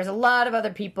trailer. There was a lot of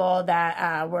other people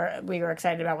that we were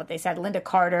excited about what they said. Linda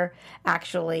Carter,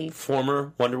 actually,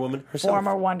 Former Wonder Woman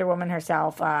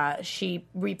herself. She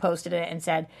reposted it and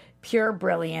said, "Pure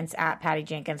brilliance at Patty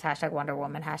Jenkins, hashtag Wonder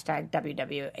Woman, hashtag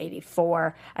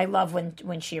WW84. I love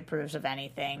when she approves of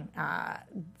anything.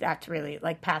 That's really,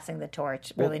 like, passing the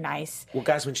torch. Really nice. Well,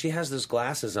 guys, when she has those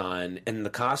glasses on and the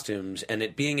costumes, and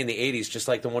it being in the 80s, just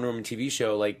like the Wonder Woman TV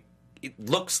show, like, it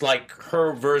looks like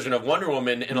her version of Wonder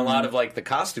Woman in a lot of, like, the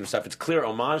costume stuff. It's clear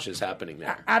homages happening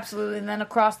there. Absolutely. And then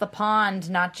across the pond,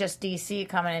 not just DC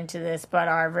coming into this, but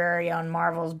our very own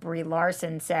Marvel's Brie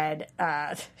Larson said,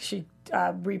 she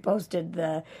reposted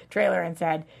the trailer and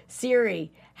said,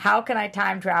 "Siri, how can I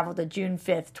time travel to June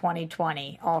 5th,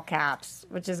 2020? All caps,"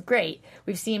 which is great.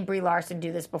 We've seen Brie Larson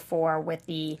do this before with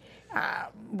the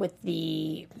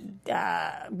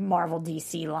Marvel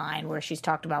DC line, where she's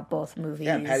talked about both movies.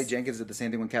 Yeah, and Patty Jenkins did the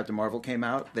same thing when Captain Marvel came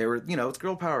out. They were, it's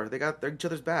girl power. They got each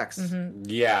other's backs. Mm-hmm.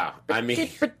 Yeah, I mean...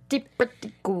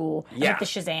 Pretty cool. Yeah. And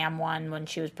with the Shazam one, when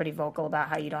she was pretty vocal about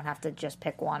how you don't have to just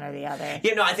pick one or the other.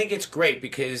 Yeah, no, I think it's great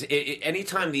because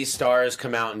anytime these stars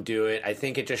come out and do it, I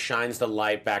think it just shines the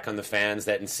light back on the fans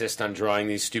that insist on drawing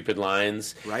these stupid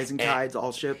lines. Rising tides,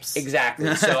 all ships.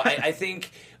 Exactly. So I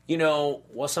think...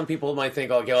 well, some people might think,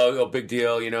 oh, big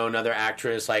deal, another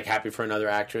actress, like, happy for another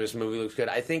actress, movie looks good.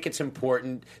 I think it's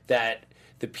important that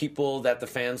the people that the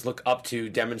fans look up to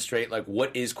demonstrate, like,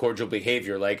 what is cordial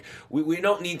behavior. Like, we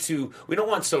don't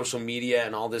want social media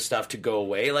and all this stuff to go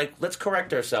away. Like, let's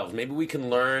correct ourselves. Maybe we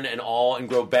can learn and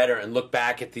grow better and look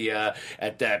back at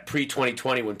that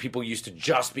pre-2020 when people used to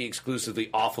just be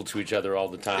exclusively awful to each other all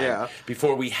the time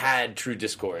before we had true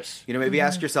discourse. Maybe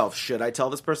ask yourself, should I tell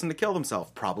this person to kill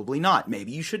themselves? Probably not.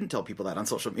 Maybe you shouldn't tell people that on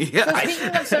social media. So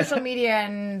speaking of social media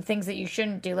and things that you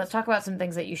shouldn't do, let's talk about some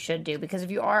things that you should do, because if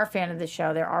you are a fan of the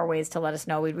show, there are ways to let us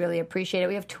know. We'd really appreciate it.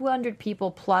 We have 200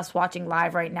 people plus watching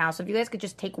live right now, so if you guys could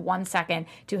just take 1 second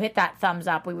to hit that thumbs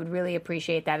up, we would really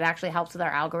appreciate that. It actually helps with our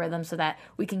algorithm so that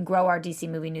we can grow our DC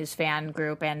Movie News fan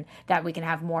group and that we can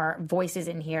have more voices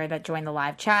in here that join the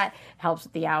live chat. Helps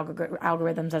with the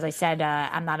algorithms. As I said,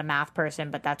 I'm not a math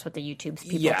person, but that's what the YouTube's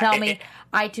people tell me.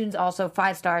 iTunes also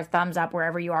 5 stars, thumbs up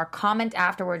wherever you are. Comment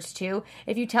afterwards too.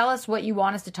 If you tell us what you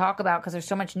want us to talk about, because there's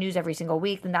so much news every single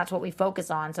week, then that's what we focus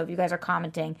on. So if you guys are commenting,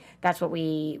 that's what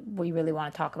we really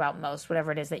want to talk about most,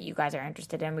 whatever it is that you guys are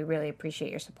interested in. We really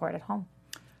appreciate your support at home.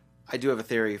 I do have a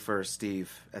theory for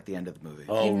Steve at the end of the movie.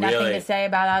 Oh, you have nothing to say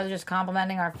about it. I was just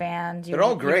complimenting our fans. They're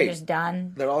all great. You're just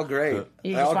done. They're all great.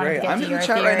 They're all great. I'm in the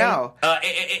chat right now.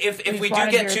 If we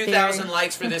do get 2,000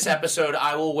 likes for this episode,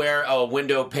 I will wear a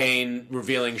window pane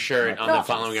revealing shirt on the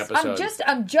following episode.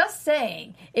 I'm just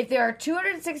saying, if there are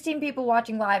 216 people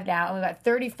watching live now and we've got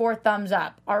 34 thumbs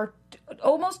up, are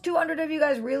almost 200 of you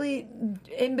guys really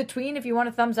in between? If you want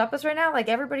to thumbs up us right now, like,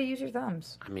 everybody use your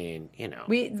thumbs. I mean,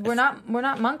 we're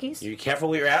not monkeys. You're careful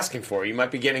what you're asking for. You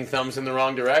might be getting thumbs in the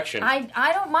wrong direction.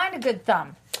 I don't mind a good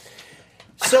thumb.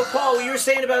 So, Paul, what you were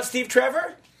saying about Steve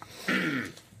Trevor?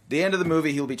 The end of the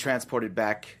movie, he'll be transported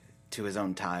back to his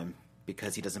own time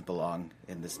because he doesn't belong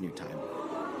in this new time.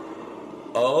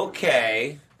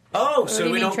 Okay. Oh, so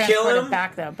we don't kill him?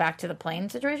 Back to the plane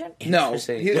situation? No,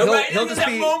 he'll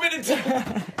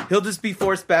just be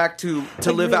forced back to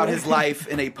live out his life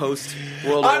in a post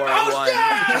World War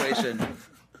I situation.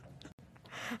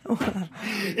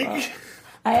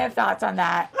 I have thoughts on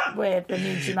that with the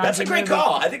new Jumanji. That's a great movie.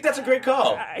 call. I think that's a great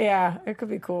call. Yeah, it could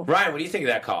be cool. Ryan, what do you think of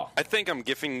that call? I think I'm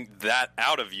giving that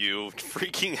out of you,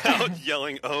 freaking out,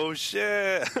 yelling, "Oh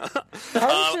shit!"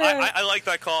 I like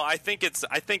that call. I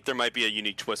think there might be a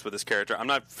unique twist with this character. I'm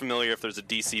not familiar if there's a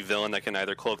DC villain that can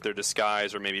either cloak their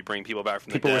disguise or maybe bring people back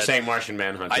from the dead. People were saying Martian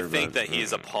Manhunter. I think that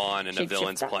he's a pawn in a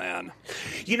villain's plan.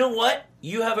 You know what?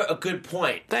 You have a good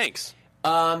point. Thanks.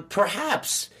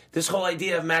 Perhaps this whole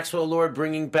idea of Maxwell Lord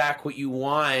bringing back what you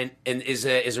want and is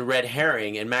a red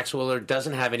herring, and Maxwell Lord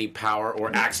doesn't have any power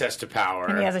or access to power.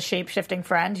 And he has a shape-shifting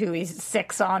friend who he's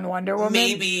 6 on Wonder Woman.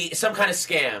 Maybe some kind of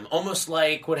scam, almost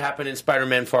like what happened in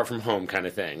Spider-Man Far From Home kind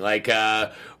of thing. Like,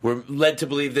 we're led to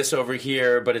believe this over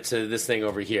here, but it's this thing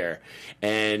over here.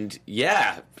 And,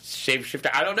 yeah, shape-shifter,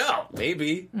 I don't know.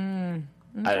 Maybe. Okay.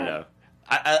 I don't know.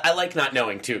 I like not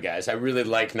knowing too, guys. I really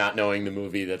like not knowing the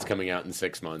movie that's coming out in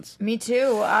 6 months. Me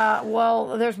too.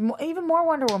 Well, there's even more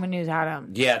Wonder Woman news,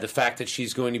 Adam. Yeah, the fact that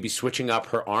she's going to be switching up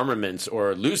her armaments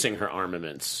or losing her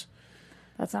armaments.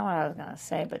 That's not what I was going to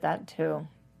say, but that too.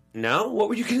 No? What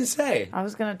were you going to say? I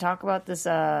was going to talk about this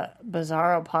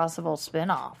Bizarro possible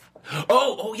spinoff.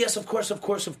 Oh, yes, of course.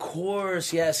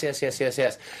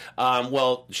 Yes.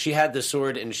 Well, she had the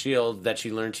sword and shield that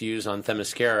she learned to use on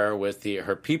Themyscira with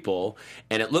her people,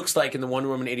 and it looks like in the Wonder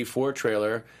Woman 84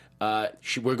 trailer,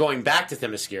 we're going back to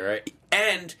Themyscira,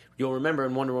 and you'll remember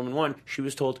in Wonder Woman 1, she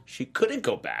was told she couldn't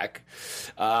go back,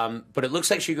 but it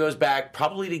looks like she goes back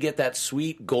probably to get that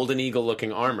sweet Golden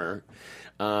Eagle-looking armor,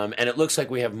 and it looks like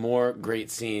we have more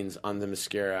great scenes on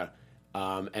Themyscira.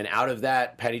 And out of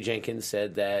that, Patty Jenkins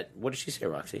said that... What did she say,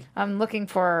 Roxy? I'm looking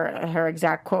for her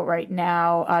exact quote right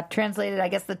now. Translated, I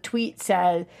guess the tweet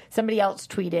said... Somebody else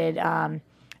tweeted...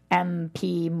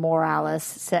 MP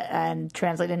Morales, and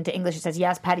translated into English, it says,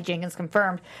 yes, Patty Jenkins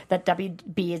confirmed that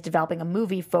WB is developing a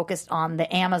movie focused on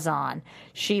the Amazon.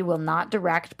 She will not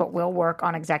direct, but will work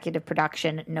on executive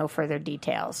production. No further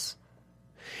details.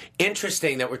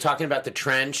 Interesting that we're talking about the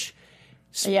Trench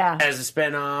as a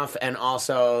spinoff, and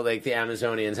also like the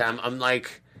Amazonians. I'm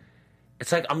like,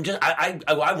 it's like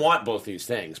I want both these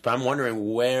things, but I'm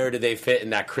wondering where do they fit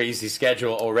in that crazy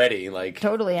schedule already? Like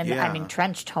totally, and I mean,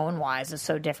 Trench tone wise is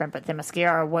so different, but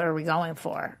Themyscira, what are we going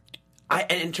for?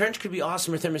 And Trench could be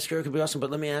awesome, or Themyscira could be awesome,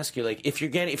 but let me ask you, like, if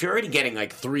you're already getting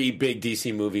like 3 big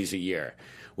DC movies a year,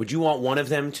 would you want one of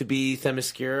them to be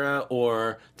Themyscira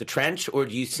or the Trench, or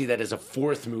do you see that as a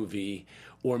 4th movie?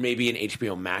 Or maybe an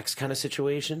HBO Max kind of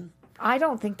situation? I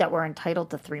don't think that we're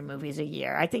entitled to 3 movies a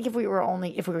year. I think if we were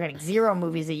getting 0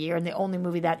 movies a year and the only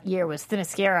movie that year was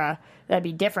Themyscira, that'd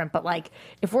be different. But like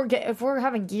if we're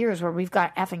having years where we've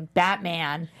got effing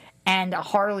Batman and a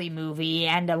Harley movie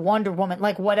and a Wonder Woman,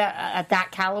 like what at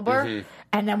that caliber,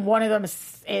 and then one of them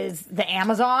is the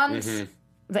Amazons.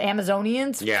 The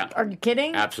Amazonians? Yeah. Are you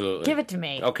kidding? Absolutely. Give it to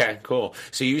me. Okay, cool.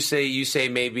 So you say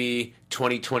maybe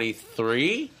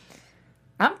 2023?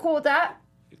 I'm cool with that.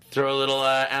 Throw a little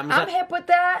Amazon. I'm hip with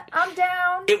that. I'm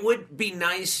down. It would be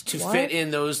nice to fit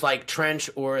in those like Trench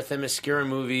or a Themyscira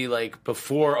movie like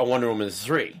before a Wonder Woman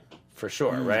 3, for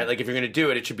sure, right? Like if you're going to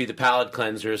do it, it should be the palate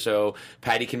cleanser so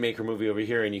Patty can make her movie over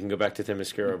here and you can go back to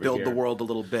Themyscira over here. Build the world a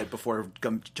little bit before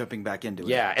jumping back into it.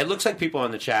 Yeah, it looks like people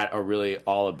on the chat are really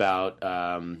all about...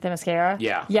 Themyscira?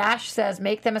 Yeah. Yash says,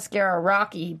 make Themyscira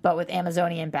Rocky, but with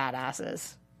Amazonian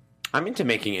badasses. I'm into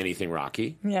making anything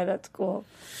Rocky. Yeah, that's cool.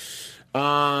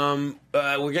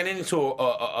 We're getting into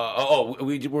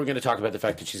we're going to talk about the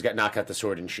fact that she's not got the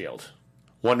sword and shield.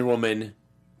 Wonder Woman,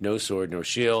 no sword, no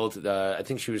shield. I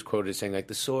think she was quoted saying like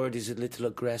the sword is a little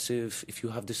aggressive. If you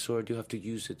have the sword, you have to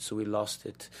use it. So we lost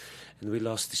it, and we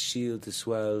lost the shield as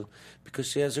well because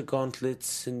she has her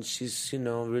gauntlets and she's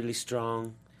really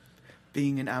strong.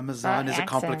 Being an Amazon is a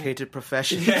complicated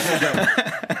profession.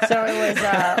 So it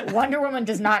was Wonder Woman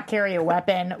does not carry a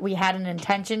weapon. We had an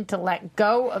intention to let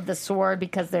go of the sword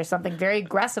because there's something very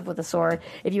aggressive with the sword.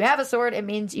 If you have a sword, it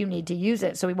means you need to use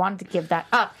it. So we wanted to give that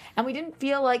up. And we didn't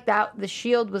feel like that the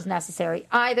shield was necessary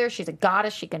either. She's a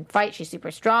goddess. She can fight. She's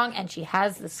super strong. And she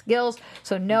has the skills.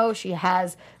 So no, she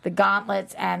has the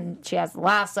gauntlets and she has the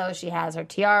lasso. She has her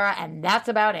tiara. And that's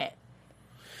about it.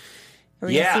 Are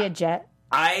we going to see a jet?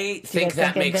 I think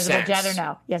that makes sense. Jet or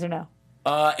no? Yes or no?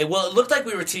 It looked like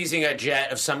we were teasing a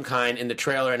jet of some kind in the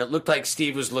trailer, and it looked like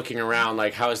Steve was looking around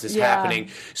like, how is this happening?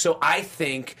 So I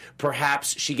think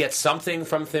perhaps she gets something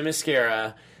from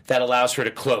Themyscira that allows her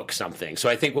to cloak something. So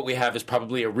I think what we have is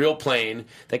probably a real plane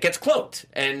that gets cloaked,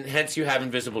 and hence you have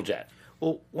invisible jet.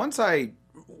 Well, once I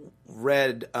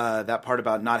read that part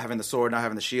about not having the sword, not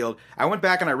having the shield, I went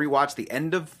back and I rewatched the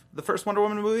end of the first Wonder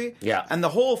Woman movie. Yeah. And the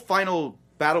whole final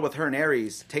battle with her and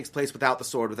Ares takes place without the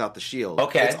sword, without the shield.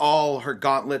 Okay. It's all her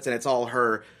gauntlets and it's all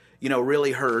her,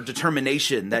 really her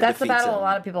determination that defeats him. That's the battle a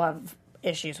lot of people have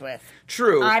issues with.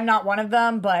 True. I'm not one of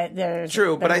them, but there's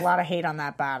a lot of hate on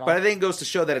that battle. But I think it goes to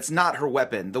show that it's not her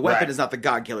weapon. The weapon is not the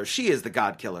God Killer. She is the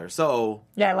God Killer. So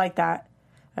yeah, I like that.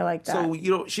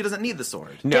 So she doesn't need the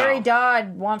sword. No. Gary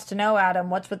Dodd wants to know, Adam,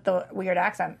 what's with the weird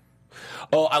accent?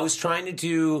 Oh, I was trying to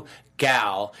do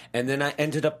Gal, and then I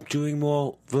ended up doing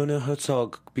more Werner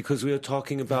Herzog because we were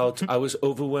talking about I was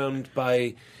overwhelmed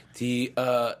by the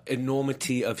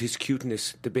enormity of his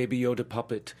cuteness, the Baby Yoda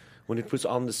puppet. When it was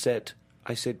on the set,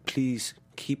 I said, please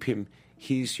keep him.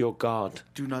 He's your god.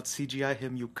 Do not CGI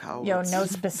him, you cowards. Yo, no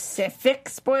specific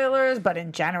spoilers, but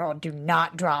in general, do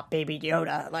not drop Baby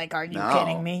Yoda. Like, are you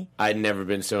kidding me? I'd never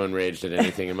been so enraged at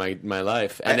anything in my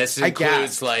life. And this I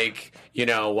includes, gasped. like,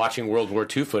 watching World War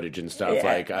II footage and stuff. Yeah.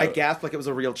 Like I gasped like it was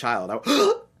a real child.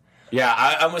 Yeah,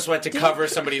 I almost went to cover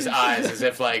somebody's eyes as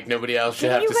if, like, nobody else should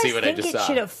have to see what I just think it saw.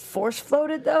 should have force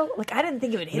floated, though? Like, I didn't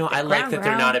think it would hit the I ground. like that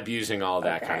they're not abusing all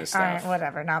that kind of stuff. All right,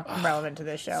 whatever. Not relevant to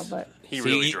this show, but... He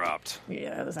really dropped.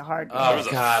 Yeah, it was a hard... Oh,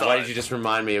 God, why did you just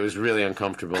remind me? It was really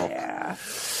uncomfortable. Yeah.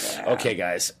 Okay,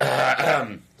 guys.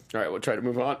 All right, we'll try to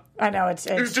move on. I know, it's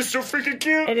just so freaking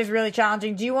cute. It is really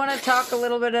challenging. Do you want to talk a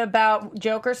little bit about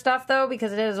Joker stuff, though?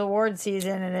 Because it is award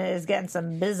season and it is getting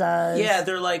some bizzas. Yeah,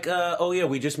 they're like,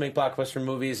 we just make blockbuster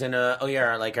movies, and our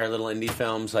little indie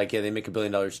films, like, they make $1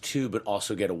 billion too, but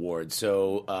also get awards.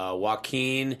 So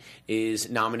Joaquin is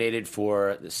nominated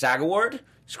for the SAG Award,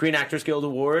 Screen Actors Guild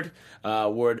Award,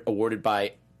 awarded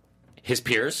by his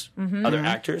peers, other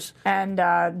actors. And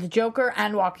the Joker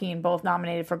and Joaquin both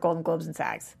nominated for Golden Globes and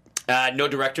SAGs. No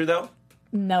director, though?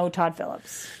 No Todd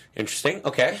Phillips. Interesting.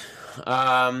 Okay.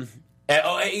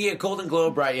 Golden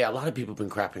Globe, right? Yeah, a lot of people have been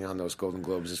crapping on those Golden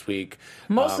Globes this week.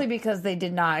 Mostly because they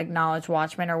did not acknowledge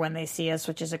Watchmen or When They See Us,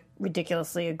 which is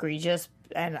ridiculously egregious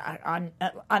and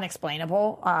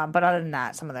unexplainable. But other than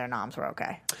that, some of their noms were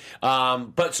okay.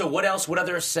 But so what else? What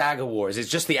other SAG awards? It's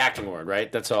just the acting award,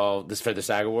 right? That's all. This for the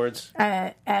SAG awards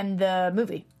and the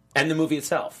movie and the movie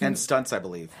itself and stunts, I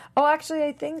believe. Oh, actually,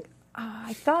 I think.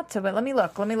 I thought so, but let me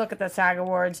look. Let me look at the SAG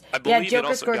Awards.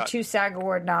 Joker scored 2 SAG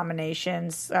Award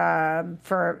nominations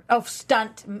for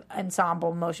stunt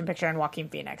ensemble, motion picture, and Joaquin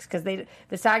Phoenix. Because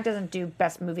the SAG doesn't do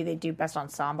best movie; they do best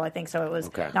ensemble. I think so. It was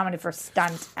nominated for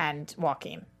stunt and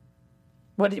Joaquin.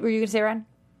 What were you going to say, Ren?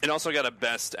 It also got a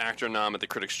Best Actor nom at the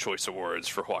Critics' Choice Awards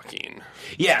for Joaquin.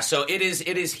 Yeah, so it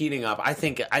is heating up. I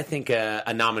think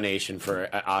a nomination for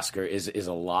an Oscar is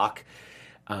a lock.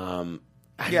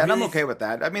 And I'm okay with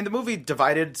that. I mean, the movie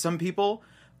divided some people,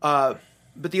 but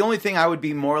the only thing I would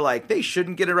be more like they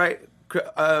shouldn't get a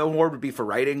award would be for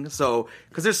writing. So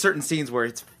because there's certain scenes where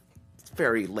it's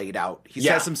very laid out. He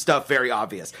says some stuff very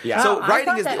obvious. Yeah. So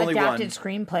writing is the only one. Adapted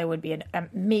screenplay would be an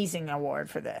amazing award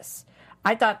for this.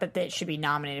 I thought that it should be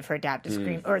nominated for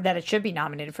adapted or that it should be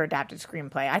nominated for adapted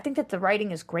screenplay. I think that the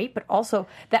writing is great, but also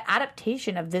the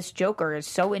adaptation of this Joker is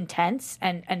so intense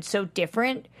and so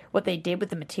different. What they did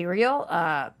with the material,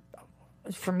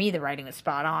 for me, the writing was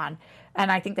spot on,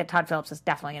 and I think that Todd Phillips is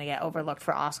definitely going to get overlooked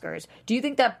for Oscars. Do you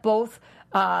think that both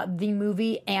the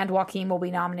movie and Joaquin will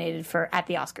be nominated at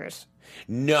the Oscars?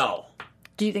 No.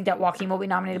 Do you think that Joaquin will be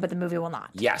nominated, but the movie will not?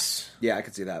 Yes. Yeah, I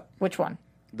could see that. Which one?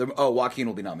 Joaquin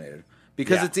will be nominated.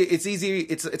 Because it's easy,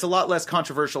 it's a lot less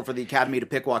controversial for the Academy to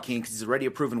pick Joaquin because he's already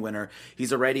a proven winner.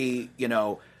 He's already,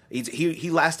 he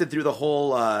lasted through the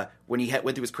whole when he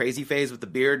went through his crazy phase with the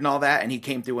beard and all that, and he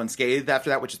came through unscathed after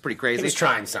that, which is pretty crazy. He was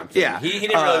trying something. Yeah, he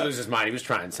didn't really lose his mind. He was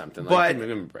trying something. But give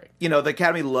him a break. The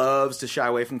Academy loves to shy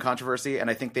away from controversy, and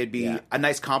I think they'd be a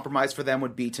nice compromise for them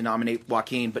would be to nominate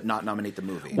Joaquin but not nominate the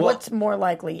movie. What's more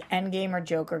likely, Endgame or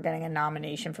Joker getting a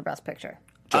nomination for Best Picture?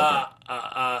 I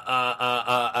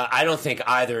don't think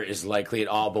either is likely at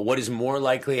all. But what is more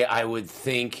likely, I would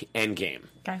think Endgame.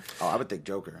 Okay. Oh, I would think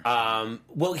Joker.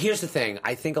 Well, here's the thing.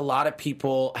 I think a lot of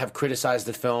people have criticized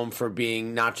the film for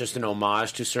being not just an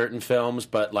homage to certain films,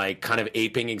 but like kind of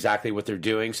aping exactly what they're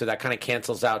doing. So that kind of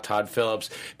cancels out Todd Phillips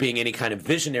being any kind of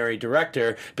visionary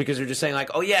director because they're just saying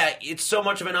like, oh yeah, it's so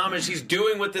much of an homage. He's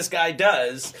doing what this guy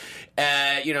does.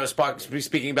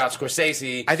 Speaking about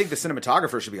Scorsese, I think the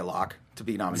cinematographer should be a lock to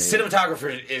be nominated. The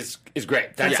cinematographer is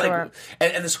great. That's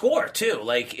and the score too.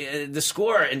 Like the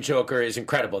score in Joker is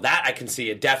incredible. That I can see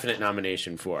a definite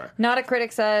nomination for. Not a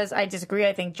Critic says, I disagree.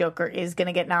 I think Joker is going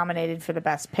to get nominated for the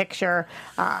Best Picture.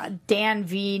 Dan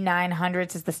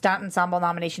V900 says the stunt ensemble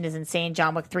nomination is insane.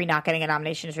 John Wick 3 not getting a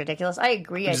nomination is ridiculous. I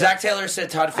agree. Zach Taylor said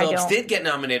Todd Phillips did get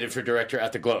nominated for director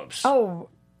at the Globes. Oh,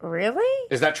 really?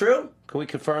 Is that true? Can we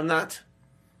confirm that?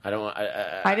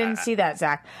 I didn't see that,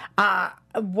 Zach.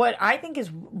 What I think is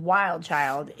Wild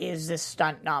Child is this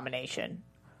stunt nomination.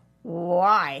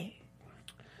 Why?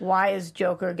 Why is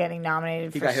Joker getting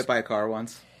nominated? He got hit by a car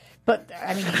once. But,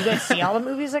 I mean, did you guys see all the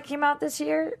movies that came out this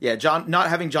year? Yeah, not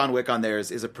having John Wick on there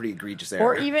is a pretty egregious error.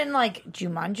 Or even, like,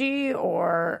 Jumanji,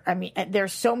 or, I mean,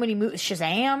 there's so many movies.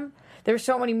 Shazam. There's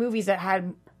so many movies that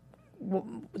had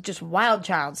just Wild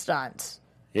Child stunts.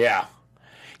 Yeah.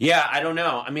 Yeah, I don't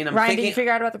know. I mean, I'm Ryan, thinking... did you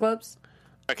figure out about the Globes?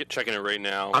 Checking it right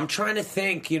now. I'm trying to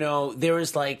think. There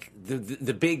was like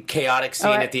the big chaotic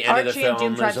scene at the end of the Archie film. and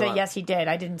Doom tried to say There's a- yes, he did.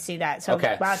 I didn't see that. So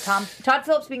Okay. wow, Todd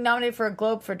Phillips being nominated for a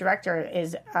Globe for director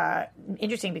is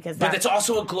interesting because But it's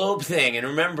also a Globe thing, and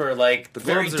remember, like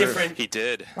very Globes are- different. He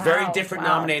did. Very different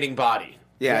nominating body.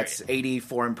 Yeah, Right. it's 80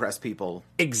 foreign press people.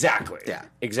 Exactly. Yeah.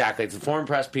 Exactly. It's the foreign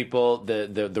press people.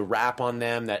 The rap on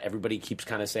them that everybody keeps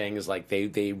kind of saying is like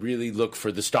they really look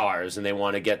for the stars and they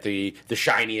want to get the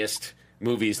shiniest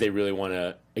movies they really want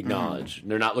to acknowledge.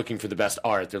 They're not looking for the best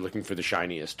art. They're looking for the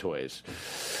shiniest toys.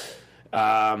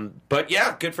 But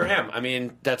yeah, good for him. I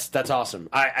mean, that's awesome.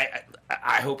 I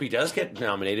hope he does get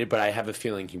nominated, but I have a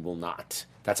feeling he will not.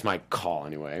 That's my call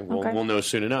anyway. We'll know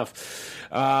soon enough.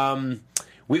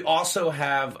 We also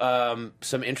have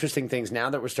some interesting things now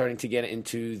that we're starting to get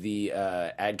into the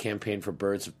ad campaign for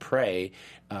Birds of Prey.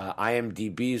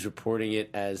 IMDb is reporting it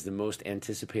as the most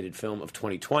anticipated film of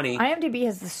 2020. IMDb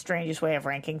has the strangest way of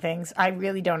ranking things. I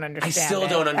really don't understand. I still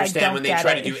don't understand when they get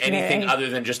try it. to do anything other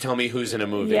than just tell me who's in a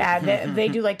movie. Yeah, they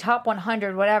do like top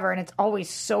 100, whatever, and it's always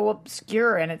so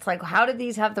obscure. And it's like, how did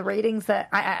these have the ratings that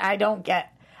I don't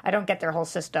get? I don't get their whole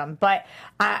system. But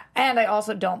and I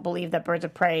also don't believe that Birds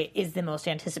of Prey is the most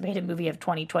anticipated movie of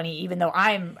 2020, even though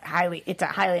it's a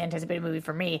highly anticipated movie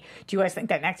for me. Do you guys think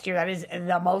that next year that is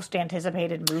the most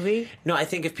anticipated movie? No, I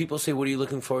think if people say, what are you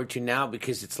looking forward to now?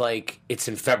 Because it's like, it's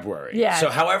in February. Yeah. So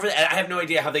however, I have no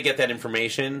idea how they get that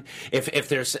information. If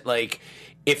there's like,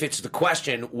 if it's the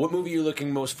question, what movie are you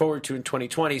looking most forward to in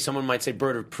 2020? Someone might say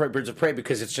Birds of Prey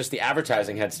because it's just the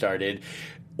advertising had started.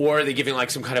 Or are they giving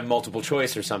like some kind of multiple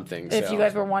choice or something? If So- you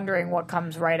guys were wondering what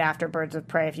comes right after Birds of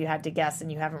Prey, if you had to guess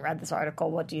and you haven't read this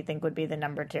article, what do you think would be the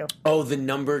number 2? Oh, the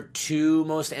number 2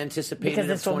 most anticipated Because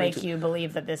this of will make 22 you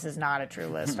believe that this is not a true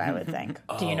list, I would think.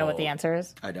 Do you know what the answer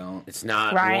is? I don't. It's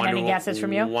not. Ryan, any guesses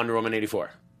from you? Wonder Woman 84.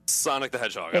 Sonic the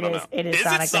Hedgehog. I It don't is- know. it is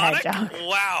Sonic the Hedgehog.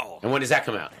 Wow. And when does that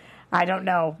come out? I don't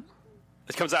know.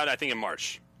 It comes out, I think, in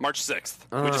March. March 6th.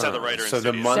 We just had the writer in so the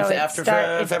studio. month So after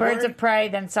it's February? Birds of Prey,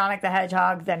 then Sonic the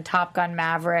Hedgehog, then Top Gun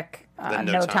Maverick, Then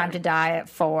No Time to Die at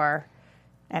 4,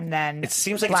 and then It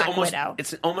seems like Black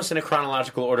it's almost in a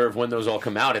chronological order of when those all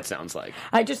come out. It sounds like.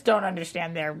 I just don't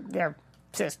understand their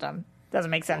system.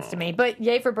 Doesn't make sense to me. But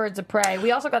yay for Birds of Prey.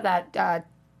 We also got that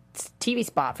TV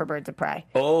spot for Birds of Prey.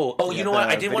 Oh, you know what?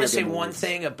 I did want to say video game one movies.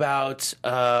 thing about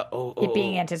It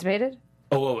being anticipated.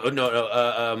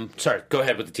 no. Sorry, go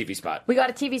ahead with the TV spot. We got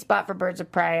a TV spot for Birds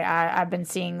of Prey. I've been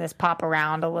seeing this pop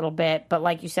around a little bit, but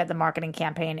like you said, the marketing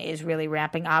campaign is really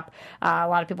ramping up. A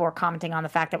lot of people were commenting on the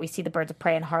fact that we see the Birds of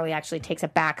Prey and Harley actually takes a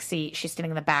back seat. She's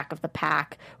sitting in the back of the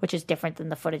pack, which is different than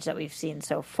the footage that we've seen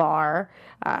so far.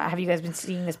 Have you guys been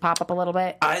seeing this pop up a little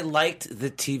bit? I liked the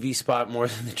TV spot more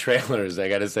than the trailers. I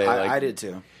got to say, I did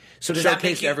too. So does that Showcased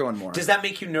make you, everyone more. Does that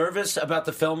make you nervous about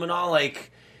the film and all?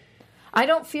 Like, I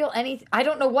don't feel any. I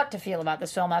don't know what to feel about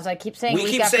this film, as I keep saying. we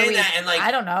week keep after saying week. that, and like, I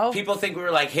don't know. People think we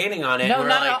were like hating on it. No, and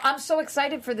no, we're no. like, I'm so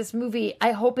excited for this movie.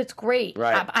 I hope it's great.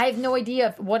 Right. I have no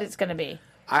idea what it's going to be.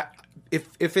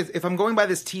 If I'm going by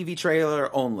this TV trailer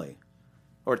only,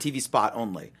 or TV spot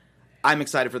only, I'm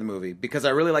excited for the movie because I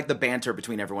really like the banter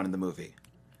between everyone in the movie.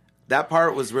 That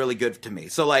part was really good to me.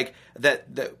 So like that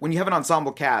when you have an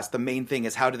ensemble cast, the main thing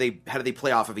is how do they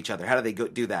play off of each other? How do they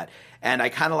do that? And I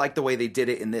kind of like the way they did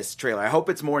it in this trailer. I hope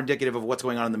it's more indicative of what's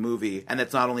going on in the movie, and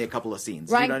it's not only a couple of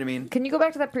scenes. Ryan, you know what I mean? Can you go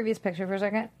back to that previous picture for a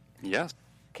second? Yes.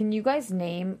 Can you guys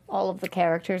name all of the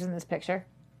characters in this picture?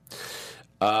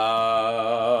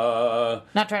 Oh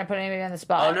Not trying to put anybody on the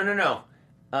spot. no.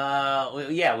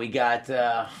 Yeah, we got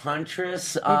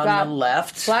Huntress We've on got the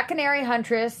left. Black Canary,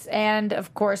 Huntress, and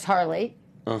of course Harley.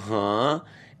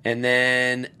 And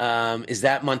then is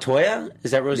that Montoya?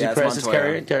 Is that Rosie Yeah, it's Perez's Montoya.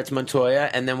 character? It's Montoya.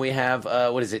 And then we have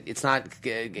what is it? It's not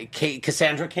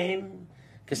Cassandra Cain.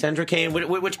 Cassandra Cain.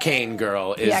 Which Cain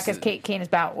girl is? Yeah, because Kate Kane is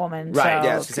Batwoman. Right. So,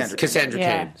 Yeah, it's Cassandra Cain. Cassandra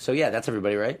Yeah. Cain. So yeah, that's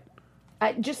everybody, right?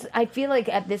 I feel like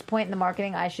at this point in the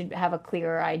marketing, I should have a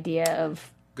clearer idea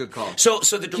of. Good call. So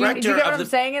the Do you director get what of I'm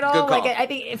saying at all? Good call. Like, I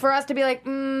think for us to be like,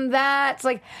 that's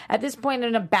like at this point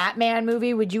in a Batman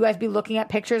movie, would you guys be looking at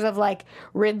pictures of like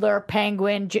Riddler,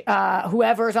 Penguin,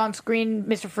 whoever's on screen,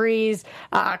 Mr. Freeze,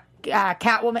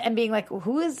 Catwoman, and being like,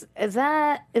 who is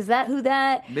that? Is that who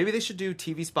that? Maybe they should do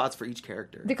TV spots for each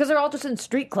character. Because they're all just in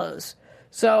street clothes,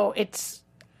 so it's.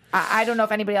 I don't know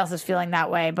if anybody else is feeling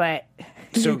that way, but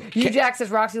So Jax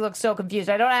says Roxy looks so confused.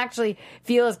 I don't actually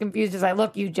feel as confused as I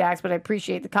look, Jax, but I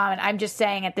appreciate the comment. I'm just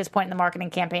saying at this point in the marketing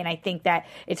campaign, I think that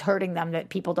it's hurting them that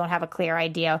people don't have a clear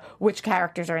idea which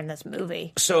characters are in this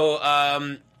movie. So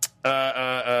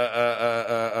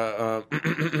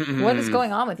What is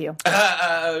going on with you?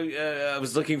 I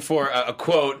was looking for a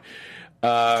quote.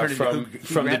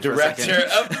 from the director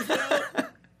of the film.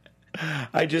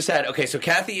 I just had, so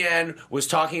Kathy Ann was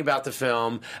talking about the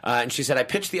film, and she said, I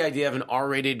pitched the idea of an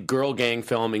R-rated girl gang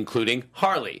film, including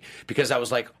Harley, because I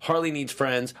was like, Harley needs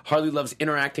friends, Harley loves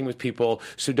interacting with people,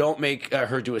 so don't make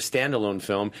her do a standalone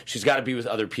film. She's got to be with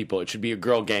other people. It should be a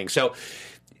girl gang. So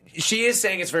she is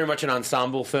saying it's very much an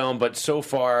ensemble film, but so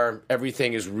far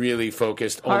everything is really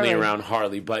focused only around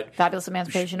Harley. But Fabulous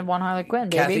Emancipation of One Harley Quinn,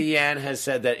 baby. Kathy Ann has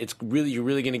said that you're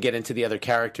really going to get into the other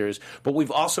characters. But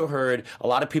we've also heard a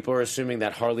lot of people are assuming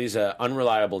that Harley's an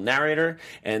unreliable narrator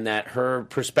and that her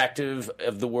perspective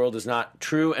of the world is not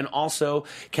true. And also,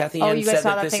 Kathy Ann you guys said saw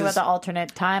that that this thing is about the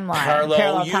alternate timeline,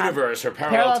 parallel universe or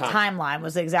parallel timeline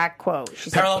was the exact quote.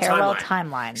 She parallel said parallel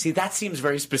timeline. See, that seems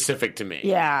very specific to me.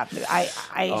 Yeah,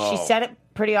 she said it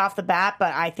pretty off the bat,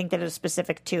 but I think that it was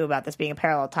specific too about this being a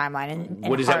parallel timeline. And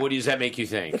what does that make you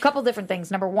think? A couple different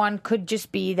things. Number one could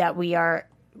just be that we are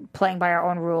playing by our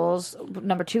own rules.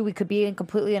 Number two, we could be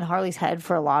completely in Harley's head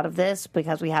for a lot of this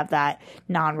because we have that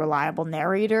non-reliable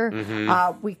narrator.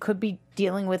 Mm-hmm. We could be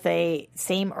dealing with a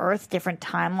same Earth, different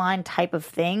timeline type of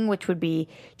thing, which would be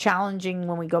challenging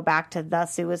when we go back to the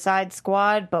Suicide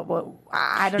Squad. But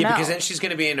I don't know. Because then she's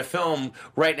going to be in a film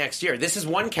right next year. This is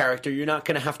one character you're not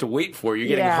going to have to wait for. You're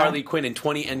getting Harley Quinn in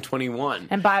 20 and 21.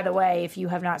 And by the way, if you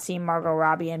have not seen Margot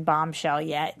Robbie in Bombshell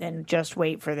yet, then just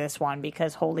wait for this one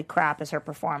because holy crap, is her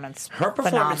performance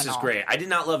phenomenal. Is great. I did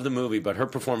not love the movie, but her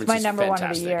performance it's is my number fantastic.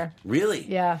 one of the year. Really?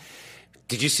 Yeah.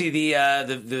 Did you see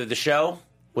the show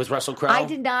with Russell Crowe? I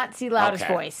did not see Loudest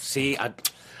Voice. See, I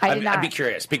did not. I'd be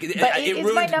curious because but it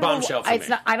ruined Bombshell for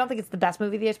me. I don't think it's the best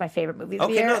movie of the year. It's my favorite movie of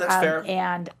the Okay, year. no, that's fair.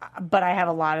 But I have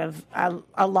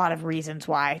a lot of reasons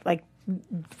why. Like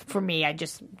for me, I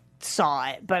just saw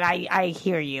it, but I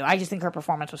hear you. I just think her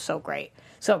performance was so great.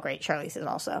 Charlize is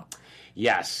also.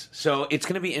 Yes. So it's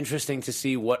going to be interesting to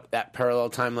see what that parallel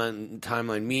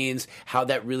timeline means, how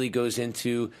that really goes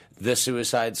into the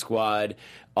Suicide Squad.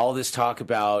 All this talk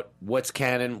about what's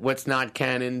canon, what's not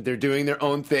canon. They're doing their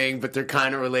own thing, but they're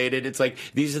kind of related. It's like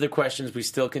these are the questions we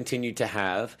still continue to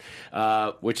have,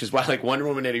 which is why like Wonder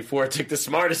Woman 84 took the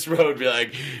smartest road. Be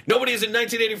like, nobody is in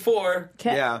 1984.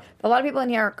 Yeah. A lot of people in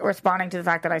here are responding to the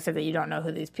fact that I said that you don't know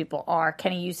who these people are.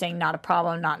 Kenny, you saying not a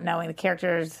problem, not knowing the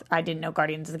characters. I didn't know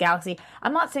Guardians of the Galaxy.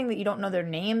 I'm not saying that you don't know their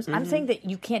names. I'm saying that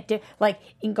you can't like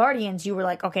in Guardians, you were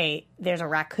like, okay, there's a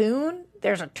raccoon,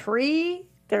 there's a tree.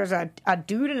 There's a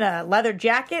dude in a leather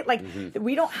jacket. Like,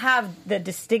 we don't have the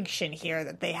distinction here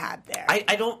that they had there. I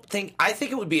think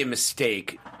it would be a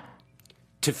mistake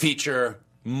to feature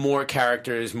more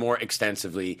characters more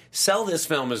extensively. Sell this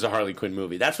film as a Harley Quinn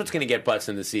movie. That's what's going to get butts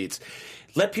in the seats.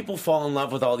 Let people fall in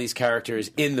love with all these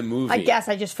characters in the movie. I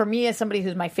guess for me, as somebody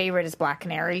who's my favorite is Black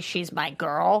Canary, she's my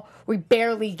girl. We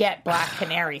barely get Black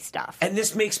Canary stuff. And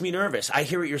this makes me nervous. I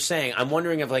hear what you're saying. I'm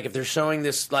wondering if they're showing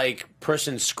this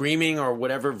person screaming or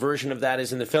whatever version of that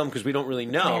is in the film because we don't really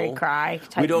know. Mary Cry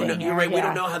type we don't know. Thing You're right. Yeah. We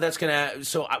don't know how that's gonna.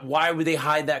 So why would they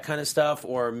hide that kind of stuff?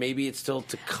 Or maybe it's still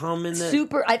to come in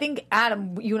the. I think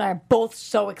Adam, you and I are both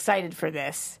so excited for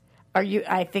this. Are you?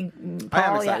 I think Paul. I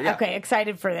am excited, yeah. Okay,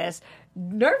 excited for this.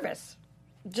 Nervous.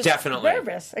 Just definitely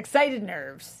nervous, excited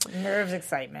nerves,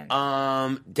 excitement.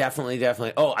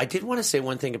 Definitely. Oh, I did want to say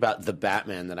one thing about The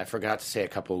Batman that I forgot to say a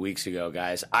couple of weeks ago,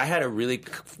 guys. I had a really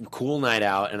cool night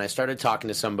out, and I started talking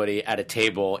to somebody at a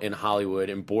table in Hollywood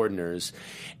in Bordner's,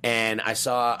 and I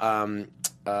saw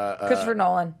Christopher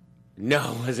Nolan.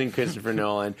 No, it wasn't Christopher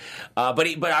Nolan,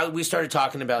 we started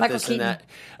talking about Michael this Keaton. and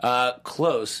that.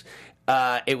 Close.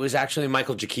 It was actually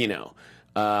Michael Giacchino.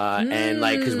 And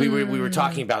because we were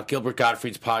talking about Gilbert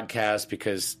Gottfried's podcast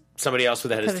because somebody else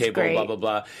was at his table, blah blah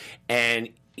blah, and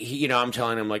he, I'm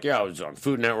telling him like, yeah, I was on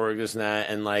Food Network, this and that,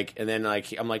 and then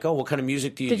I'm like, oh, what kind of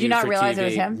music do you do? Did you not for realize TV? it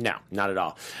was him? No, not at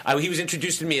all. He was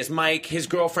introduced to me as Mike. His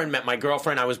girlfriend met my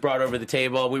girlfriend. I was brought over to the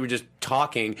table. We were just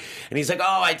talking, and he's like,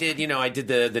 oh, I did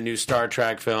the new Star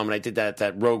Trek film, and I did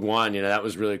that Rogue One. That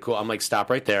was really cool. I'm like, stop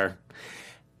right there.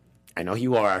 I know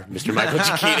you are, Mr. Michael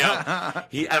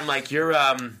Giacchino. I'm like, you're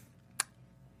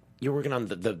working on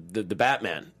the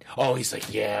Batman. Oh, he's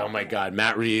like, yeah, oh my God,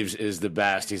 Matt Reeves is the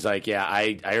best. He's like, yeah,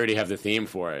 I already have the theme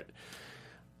for it.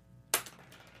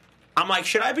 I'm like,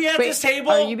 should I be at this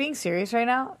table? Are you being serious right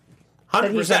now? 100%.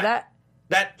 That he said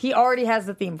that? He already has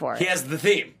the theme for it. He has the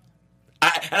theme.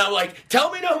 And I'm like,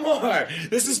 tell me no more.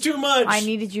 This is too much. I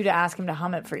needed you to ask him to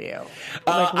hum it for you.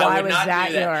 I why would was not that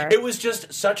do that. your... It was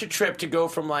just such a trip to go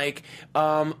from like,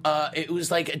 it was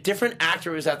like a different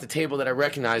actor was at the table that I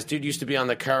recognized. Dude used to be on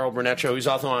the Carol Burnett show. He's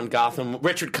also on Gotham.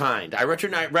 Richard Kind. I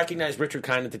recognized Richard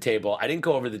Kind at the table. I didn't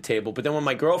go over the table, but then when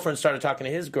my girlfriend started talking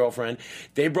to his girlfriend,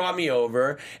 they brought me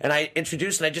over, and I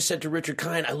introduced, and I just said to Richard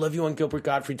Kind, I love you on Gilbert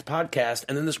Gottfried's podcast.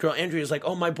 And then this girl, Andrea, is like,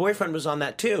 oh, my boyfriend was on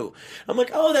that too. I'm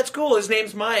like, oh, that's cool. His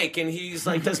name's Mike, and he's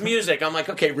like, does music. I'm like,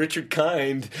 okay, Richard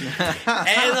Kind.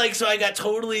 And like, so I got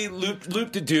totally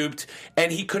looped-a-duped,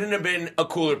 and he couldn't have been a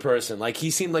cooler person. Like,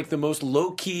 he seemed like the most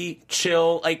low-key,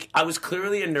 chill. Like, I was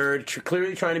clearly a nerd,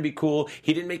 clearly trying to be cool.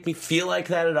 He didn't make me feel like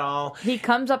that at all. He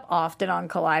comes up often on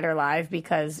Collider Live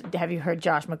because, have you heard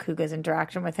Josh McCouga's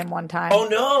interaction with him one time? Oh,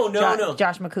 no.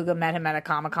 Josh McCouga met him at a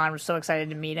Comic-Con, was so excited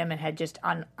to meet him, and had just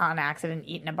on accident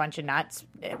eaten a bunch of nuts,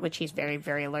 which he's very,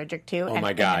 very allergic to. Oh, and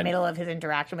my God. In the middle of his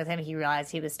interaction with him, he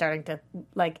realized he was starting to,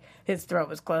 like, his throat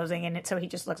was closing, and so he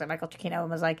just looks at Michael Giacchino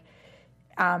and was like,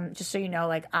 just so you know,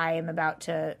 like, I have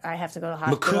to go to the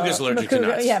hospital. McCouga's allergic to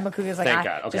nuts. Yeah, McCouga's like, Thank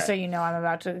God. Okay. Just so you know, I'm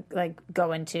about to, like,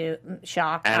 go into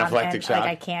shock. Anaphylactic shock. Like,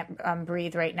 I can't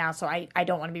breathe right now, so I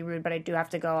don't want to be rude, but I do have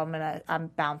to go. I'm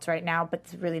bounce right now, but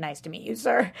it's really nice to meet you,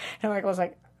 sir. And Michael was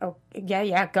like, oh,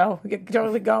 yeah, go.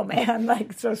 Totally go, man.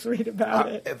 Like, so sweet about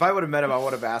it. If I would have met him, I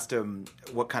would have asked him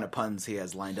what kind of puns he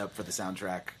has lined up for the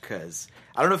soundtrack, because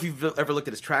I don't know if you've ever looked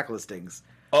at his track listings.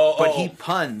 But he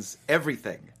puns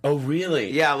everything. Oh,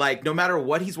 really? Yeah, like, no matter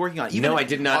what he's working on. Even I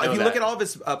did not know if you that. look at all of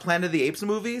his Planet of the Apes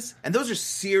movies, and those are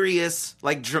serious,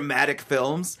 like, dramatic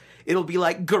films, it'll be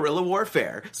like guerrilla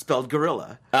warfare, spelled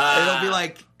gorilla. It'll be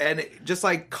like, and just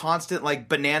like constant, like,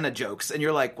 banana jokes. And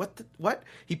you're like, what?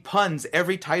 He puns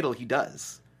every title he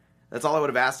does. That's all I would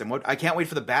have asked him. I can't wait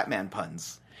for the Batman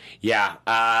puns. Yeah.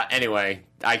 Anyway,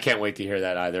 I can't wait to hear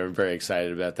that either. I'm very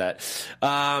excited about that.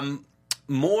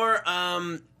 More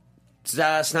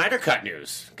Snyder Cut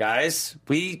news, guys.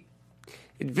 We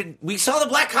saw the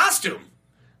black costume.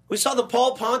 We saw the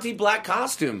Paul Ponti black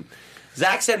costume.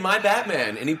 Zack said, "My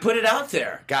Batman," and he put it out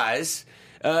there, guys.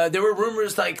 There were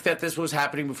rumors like that this was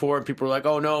happening before, and people were like,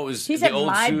 "Oh no, it was he the said old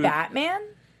my suit." Batman.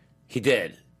 He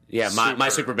did. Yeah, my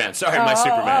Superman. Sorry, my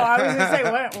Superman. I was going to say,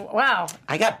 what? Wow.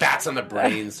 I got bats on the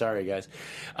brain. Sorry, guys.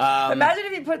 Imagine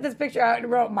if you put this picture out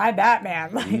and wrote "My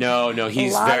Batman." Like, no,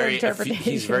 he's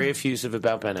he's very effusive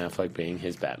about Ben Affleck being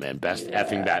his Batman, best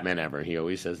effing Batman ever. He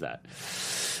always says that.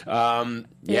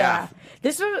 Yeah.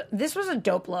 This was a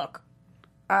dope look.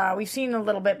 We've seen a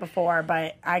little bit before,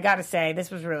 but I got to say, this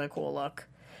was a really cool look.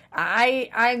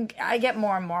 I get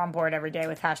more and more on board every day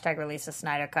with hashtag release a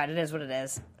Snyder Cut. It is what it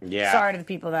is. Yeah. Sorry to the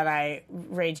people that I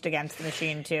raged against the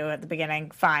machine to at the beginning.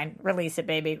 Fine. Release it,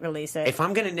 baby. Release it. If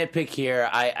I'm going to nitpick here,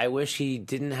 I wish he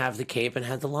didn't have the cape and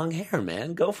had the long hair,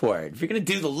 man. Go for it. If you're going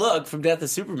to do the look from Death of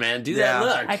Superman, do that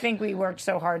look. I think we worked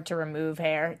so hard to remove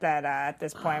hair that at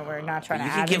this point we're not trying to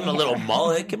add give him a little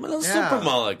mullet. Give him a little super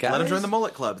mullet, guys. Let him join the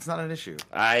mullet club. It's not an issue.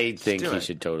 I think he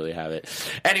should totally have it.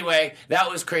 Anyway, that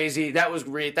was crazy. That was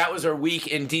great. That was our week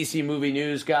in DC movie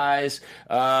news, guys.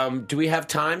 Do we have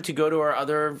time to go to our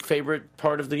other favorite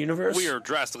part of the universe? We are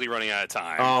drastically running out of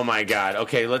time. Oh my God.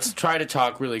 Okay, let's try to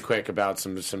talk really quick about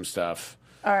some stuff.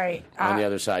 All right. On the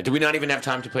other side. Do we not even have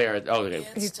time to play our... Oh, okay.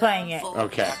 He's playing it.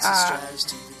 Okay.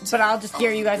 But I'll just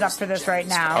gear you guys up for this right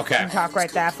now. Okay. And talk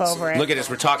right the F over it. Look at us.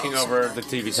 We're talking over the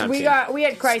TV time. We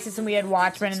had Crisis and we had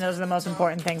Watchmen, and those are the most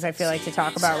important things I feel like to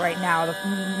talk about right now.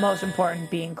 The most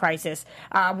important being Crisis.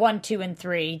 1, 2, and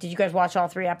 3. Did you guys watch all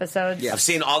 3 episodes? Yeah. I've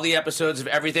seen all the episodes of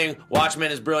everything.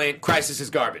 Watchmen is brilliant. Crisis is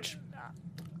garbage.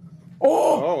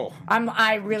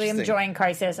 I really am enjoying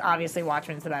Crisis. Obviously,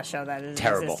 Watchmen's the best show that has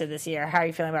existed this year. How are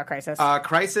you feeling about Crisis?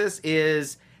 Crisis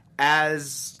is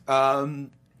as good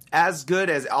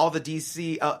as all the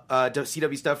DC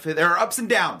CW stuff. There are ups and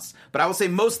downs, but I will say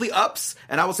mostly ups,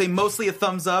 and I will say mostly a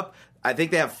thumbs up. I think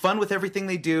they have fun with everything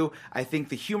they do. I think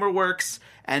the humor works.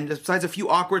 And besides a few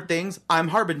awkward things, I'm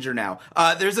Harbinger now.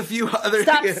 There's a few other...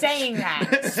 Stop saying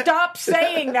that. Stop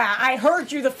saying that. I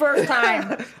heard you the first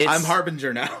time. I'm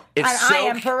Harbinger now. I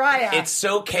am Pariah. It's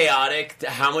so chaotic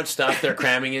how much stuff they're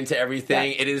cramming into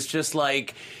everything. Yeah. It is just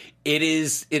like... It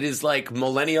is like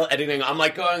millennial editing. I'm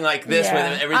like going like this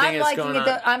with everything that's going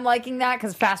on. I'm liking that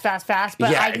because fast. But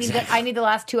Yeah, I need the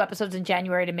last 2 episodes in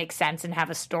January to make sense and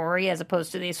have a story, as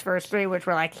opposed to these first 3, which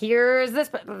were like, here's this,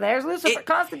 but there's Lucifer,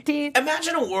 Constantine.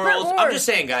 Imagine a world. I'm just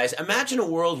saying, guys. Imagine a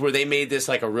world where they made this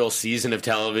like a real season of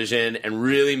television and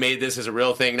really made this as a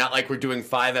real thing. Not like we're doing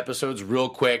 5 episodes real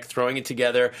quick, throwing it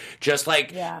together, just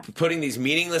like putting these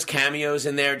meaningless cameos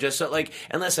in there. Just so like,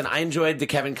 and listen, I enjoyed the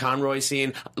Kevin Conroy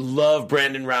scene. love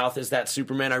Brandon Routh as that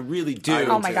Superman. I really do.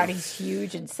 Oh my God, he's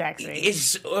huge and sexy.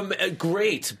 It's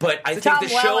great, but I think Tom the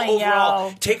show Welling,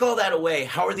 overall, take all that away.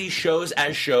 How are these shows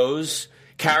as shows?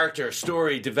 Character,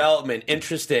 story, development,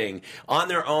 interesting, on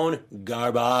their own,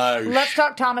 garbage. Let's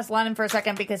talk Thomas Lennon for a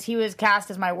second because he was cast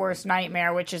as my worst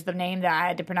nightmare, which is the name that I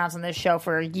had to pronounce on this show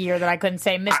for a year that I couldn't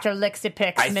say. Mr.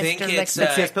 Lixipix. I think it's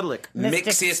Mixius Pitalik. Yeah.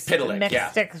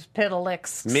 Mixius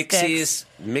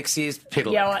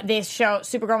Pitalik. Yo, this show,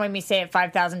 Supergirl made me say it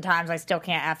 5,000 times. I still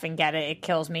can't effing get it. It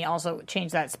kills me. Also,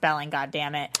 change that spelling,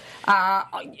 goddammit.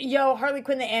 Harley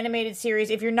Quinn, the animated series,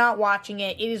 if you're not watching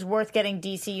it, it is worth getting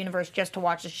DC Universe just to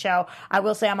watch the show. I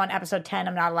will say I'm on episode 10.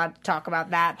 I'm not allowed to talk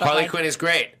about that. But Harley Quinn is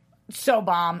great. So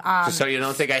bomb. So you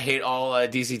don't think I hate all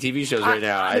DC TV shows right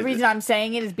now? The reason I'm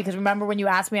saying it is because remember when you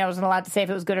asked me, I wasn't allowed to say if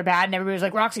it was good or bad, and everybody was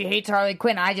like, Roxy hates Harley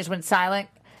Quinn. I just went silent.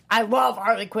 I love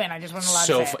Harley Quinn. I just wasn't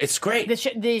allowed to say it. It's great.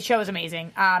 The show is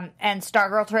amazing. And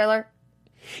Stargirl trailer.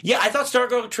 Yeah, I thought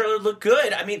Stargirl trailer looked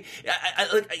good. I mean,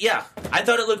 I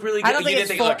thought it looked really good. You didn't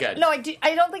think it looked good? No,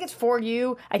 I don't think it's for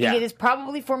you. I think it is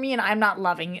probably for me, and I'm not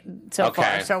loving it so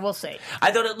far, so we'll see.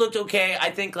 I thought it looked okay.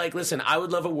 I think, listen, I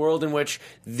would love a world in which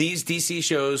these DC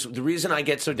shows, the reason I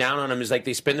get so down on them is,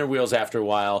 they spin their wheels after a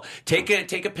while. Take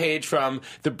a page from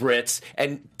the Brits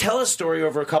and tell a story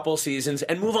over a couple of seasons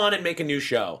and move on and make a new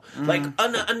show.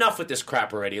 Enough with this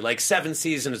crap already. 7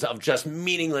 seasons of just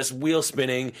meaningless wheel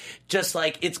spinning, just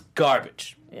it's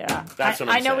garbage. Yeah. That's what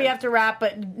I I'm know saying. we have to wrap,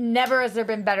 but never has there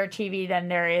been better TV than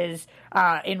there is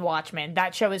in Watchmen.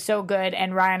 That show is so good,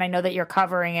 and Ryan, I know that you're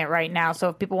covering it right now, so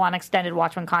if people want extended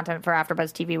Watchmen content for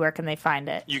AfterBuzz TV, where can they find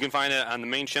it? You can find it on the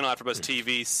main channel, AfterBuzz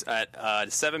TV,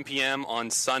 at 7 p.m. on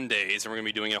Sundays, and we're going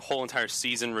to be doing a whole entire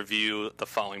season review the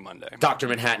following Monday. Dr.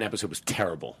 Manhattan episode was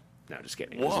terrible. No, just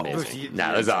kidding. It was Whoa. amazing.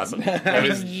 No, it was awesome.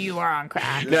 You are on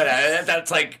crack. No,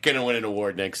 that's going to win an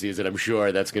award next season. I'm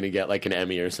sure that's going to get an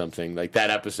Emmy or something. That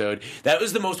episode. That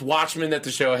was the most Watchmen that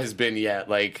the show has been yet.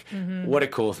 What a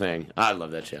cool thing. I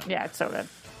love that show. Yeah, it's so good.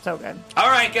 So good. All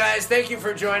right, guys. Thank you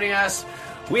for joining us.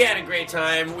 We had a great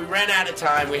time. We ran out of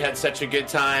time. We had such a good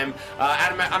time.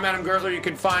 I'm Adam Girdler. You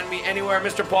can find me anywhere.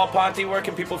 Mr. Paul Ponte, where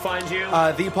can people find you?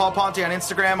 The Paul Ponte on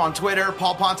Instagram, on Twitter,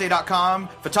 paulponte.com.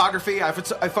 Photography. I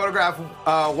photograph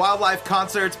wildlife,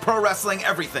 concerts, pro wrestling,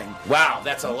 everything. Wow,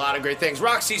 that's a lot of great things.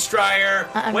 Roxy Stryer,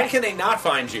 when can they not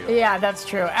find you? Yeah, that's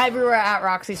true. Everywhere at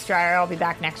Roxy Stryer. I'll be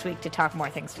back next week to talk more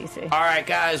things DC. All right,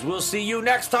 guys. We'll see you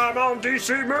next time on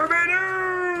DC Movie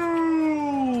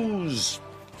News.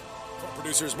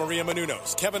 Producers Maria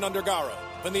Menounos, Kevin Undergaro,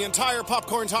 and the entire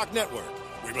Popcorn Talk Network,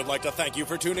 we would like to thank you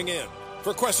for tuning in.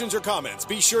 For questions or comments,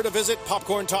 be sure to visit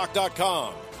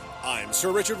popcorntalk.com. I'm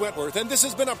Sir Richard Wentworth, and this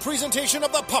has been a presentation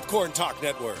of the Popcorn Talk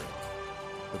Network.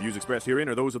 The views expressed herein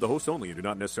are those of the hosts only and do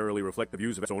not necessarily reflect the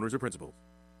views of its owners or principals.